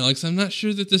know, Alex. I'm not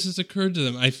sure that this has occurred to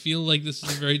them. I feel like this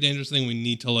is a very dangerous thing. We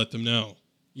need to let them know.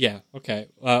 Yeah, okay.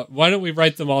 Why don't we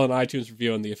write them all an iTunes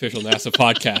review on the official NASA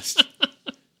podcast?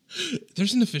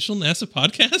 There's an official NASA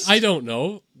podcast? I don't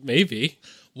know. Maybe.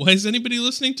 Why is anybody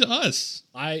listening to us?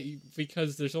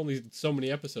 Because there's only so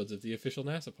many episodes of the official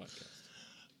NASA podcast.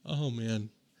 Oh, man.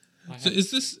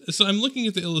 So I'm looking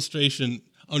at the illustration...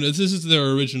 Oh, no, this is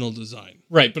their original design.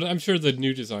 Right, but I'm sure the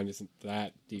new design isn't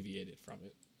that deviated from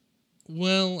it.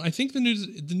 Well, I think the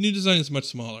new design is much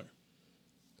smaller.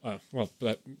 Oh, well,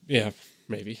 yeah,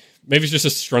 maybe. Maybe it's just a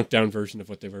shrunk-down version of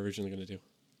what they were originally going to do.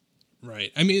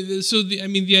 Right. I mean,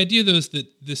 the idea, though, is that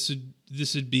this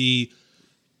would be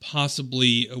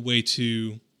possibly a way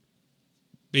to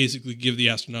basically give the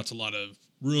astronauts a lot of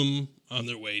room on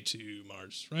their way to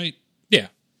Mars, right? Yeah,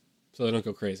 so they don't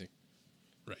go crazy.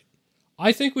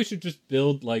 I think we should just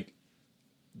build, like,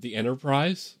 the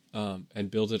Enterprise and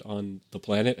build it on the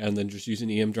planet and then just use an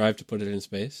EM drive to put it in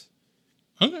space.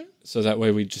 Okay. So that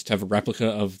way we just have a replica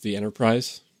of the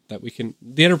Enterprise that we can...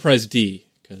 The Enterprise D,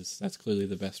 because that's clearly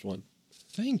the best one.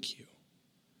 Thank you.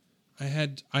 I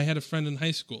had a friend in high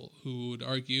school who would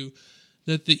argue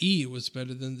that the E was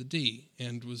better than the D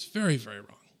and was very, very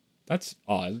wrong. That's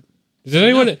odd. Did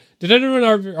anyone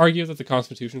argue that the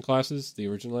Constitution classes, the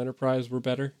original Enterprise, were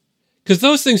better? Because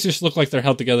those things just look like they're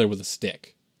held together with a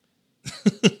stick.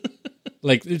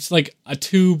 Like, it's like a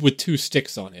tube with two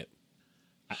sticks on it.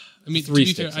 I mean, to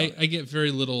be fair, I get very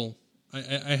little...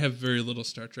 I have very little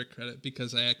Star Trek credit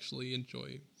because I actually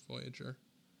enjoy Voyager.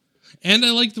 And I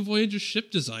like the Voyager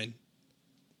ship design.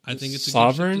 I think it's a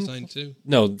good ship design, too.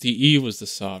 No, the E was the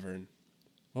Sovereign.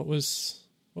 What was...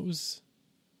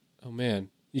 Oh, man.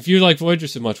 If you like Voyager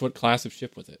so much, what class of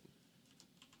ship was it?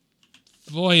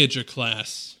 Voyager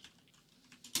class.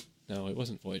 No, it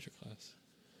wasn't Voyager class.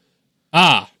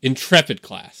 Ah, Intrepid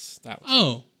class. That was.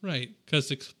 Oh, right,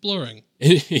 because exploring.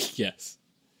 Yes.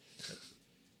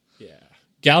 Yeah.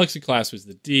 Galaxy class was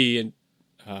the D, and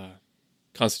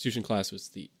Constitution class was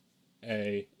the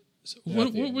A. So what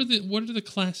are the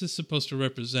classes supposed to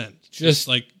represent? Just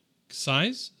like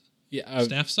size? Yeah.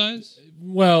 Staff size?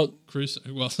 Well, crew size.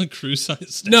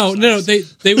 Staff no,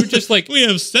 size. they were just like we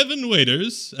have 7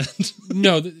 waiters.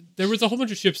 No, there was a whole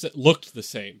bunch of ships that looked the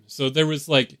same. So there was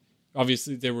like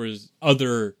obviously there was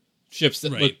other ships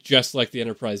that looked just like the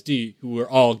Enterprise D, who were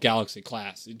all Galaxy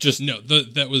class. It just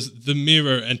that was the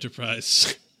Mirror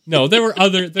Enterprise. No, there were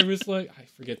other. There was like I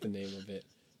forget the name of it,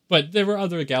 but there were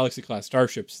other Galaxy class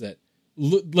starships that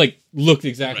looked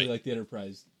exactly like the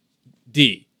Enterprise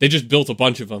D. They just built a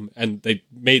bunch of them, and they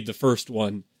made the first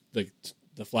one the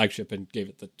flagship and gave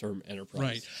it the term Enterprise.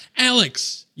 Right,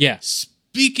 Alex. Yeah.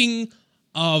 Speaking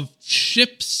of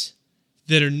ships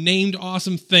that are named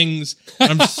awesome things,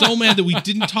 I'm so mad that we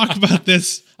didn't talk about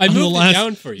this. I moved it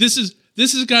down for you. This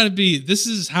has got to be. This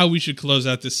is how we should close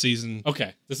out this season.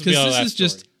 Okay, this will be our last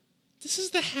story. This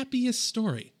is the happiest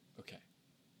story. Okay,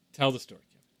 tell the story.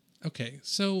 Okay,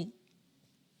 so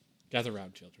gather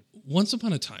round, children. Once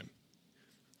upon a time,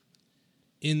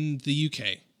 in the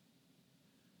UK,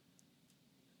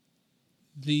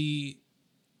 the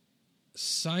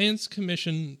Science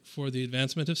Commission for the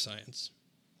Advancement of Science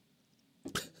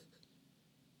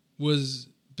was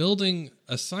building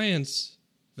a science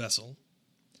vessel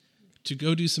to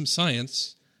go do some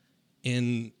science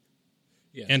in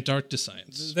Antarctica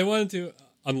science. They wanted to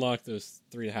unlock those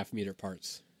 3.5 meter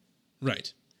parts.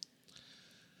 Right.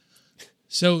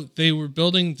 So they were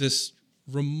building this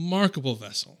remarkable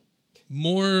vessel,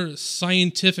 more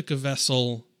scientific a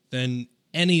vessel than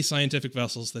any scientific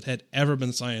vessels that had ever been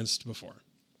scienced before.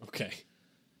 Okay.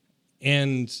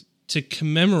 And to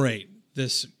commemorate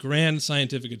this grand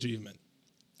scientific achievement,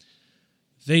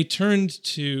 they turned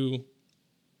to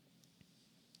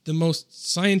the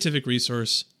most scientific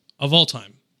resource of all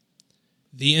time,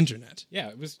 the internet. Yeah,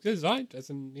 it was designed as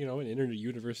an internet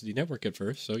university network at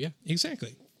first, so yeah.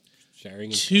 Exactly.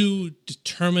 Sharing to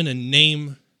determine a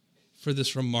name for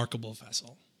this remarkable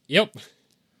vessel. Yep.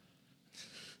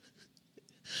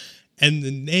 And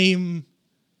the name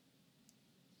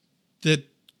that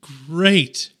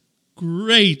great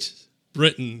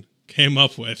Britain came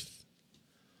up with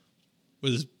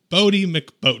was Boaty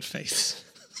McBoatface.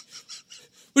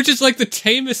 Which is like the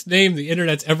tamest name the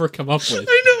internet's ever come up with.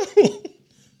 I know.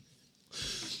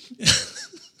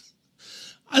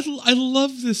 I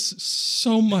love this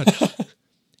so much.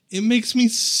 It makes me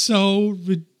so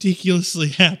ridiculously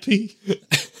happy.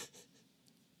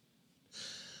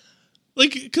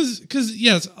 Like, because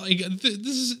yes, like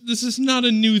this is not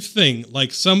a new thing.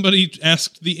 Like, somebody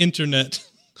asked the internet,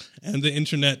 and the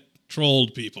internet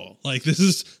trolled people. Like, this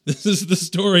is the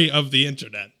story of the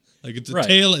internet. Like, it's a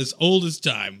tale as old as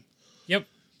time. Yep.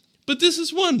 But this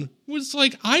is one where it's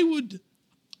like I would,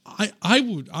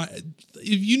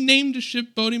 if you named a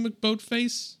ship Boaty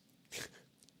McBoatface,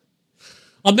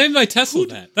 I'll name my Tesla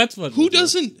that. That's what. Who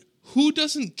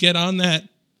doesn't get on that?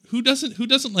 Who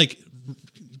doesn't like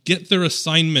get their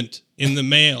assignment in the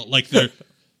mail? Like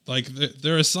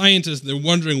they're a scientist. They're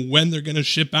wondering when they're going to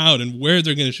ship out and where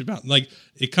they're going to ship out. Like,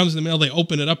 it comes in the mail, they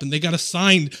open it up, and they got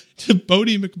assigned to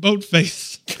Boaty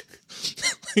McBoatface.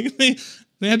 Like,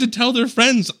 they had to tell their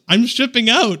friends, "I'm shipping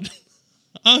out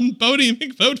on Boaty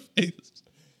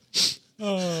McBoatface."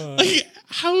 Like,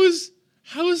 how is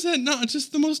that not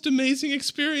just the most amazing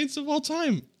experience of all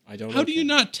time? I don't know. How do you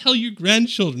not tell your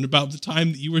grandchildren about the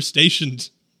time that you were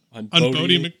stationed on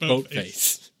Boaty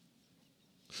McBoatface?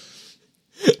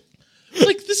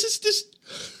 Like, this is just...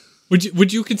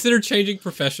 Would you consider changing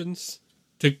professions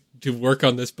to work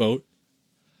on this boat?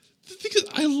 Because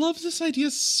I love this idea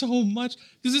so much.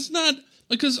 Because it's not...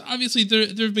 Because obviously there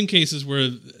have been cases where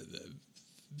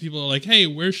people are like, "Hey,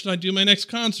 where should I do my next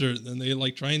concert?" And then they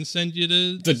like try and send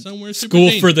you to somewhere super school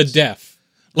dangerous. for the deaf.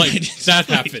 Like, that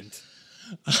happened.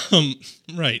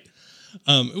 Right.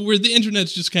 Where the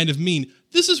internet's just kind of mean.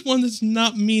 This is one that's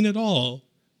not mean at all.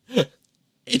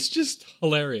 It's just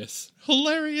hilarious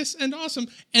and awesome.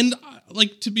 And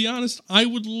like, to be honest, I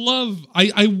would love.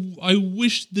 I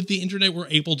wish that the internet were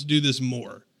able to do this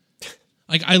more.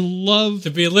 Like, I love to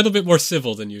be a little bit more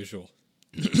civil than usual.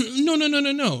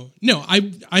 No. No,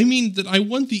 I mean that I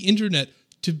want the internet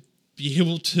to be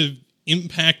able to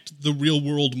impact the real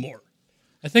world more.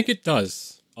 I think it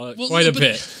does. Quite a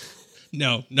bit.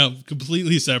 No,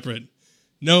 completely separate.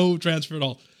 No transfer at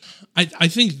all. I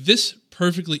think this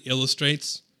perfectly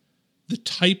illustrates the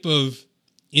type of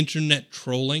internet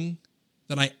trolling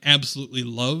that I absolutely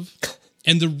love,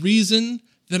 and the reason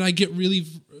that I get really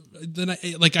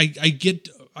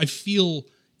I feel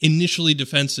initially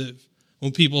defensive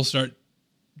when people start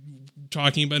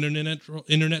talking about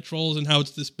internet trolls and how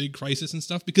it's this big crisis and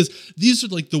stuff, because these are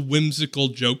like the whimsical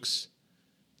jokes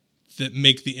that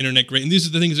make the internet great, and these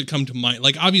are the things that come to mind.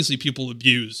 Like, obviously, people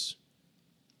abuse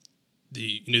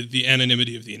the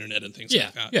anonymity of the internet and things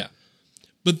like that. Yeah.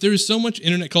 But there's so much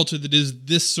internet culture that is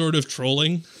this sort of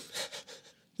trolling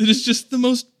that is just the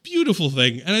most beautiful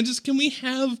thing. And can we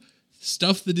have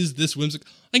stuff that is this whimsical?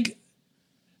 Like,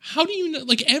 how do you know?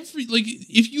 Like,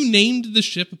 if you named the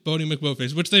ship Boaty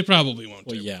McBoatface, which they probably won't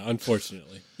do. Well, yeah,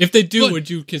 unfortunately. If they do, would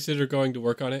you consider going to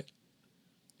work on it?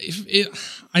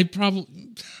 I'd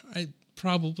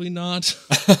probably not.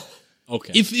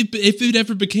 Okay. If it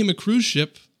ever became a cruise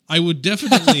ship, I would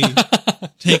definitely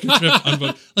take a trip on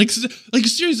boat. Like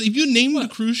seriously, if you named the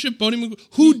cruise ship Boaty McBoatface,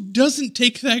 who doesn't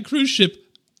take that cruise ship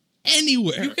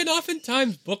anywhere? You can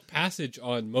oftentimes book passage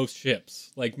on most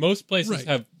ships. Like, most places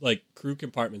have, like, crew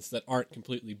compartments that aren't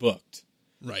completely booked.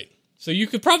 Right. So you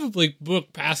could probably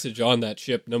book passage on that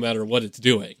ship no matter what it's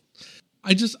doing.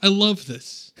 I love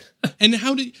this. And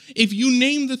if you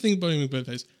name the thing Boaty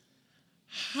McBoatface,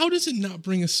 how does it not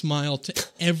bring a smile to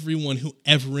everyone who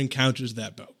ever encounters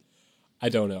that boat? I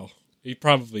don't know. He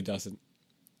probably doesn't.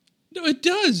 No, it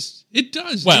does. It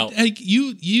does. Well, It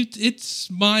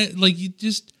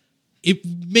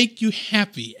make you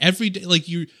happy every day. Like,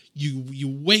 you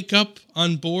wake up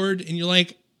on board and you're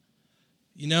like,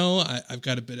 I've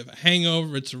got a bit of a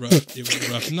hangover. It was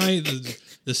a rough night.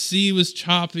 The sea was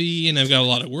choppy, and I've got a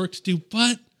lot of work to do.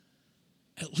 But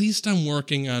at least I'm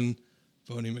working on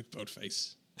Boaty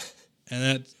McBoatface, and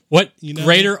that's what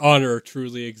greater honor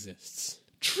truly exists.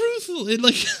 Truthfully,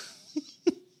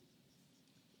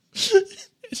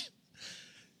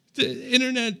 the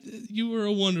internet, you were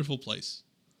a wonderful place.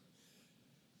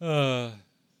 And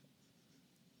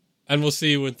we'll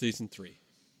see you in season 3.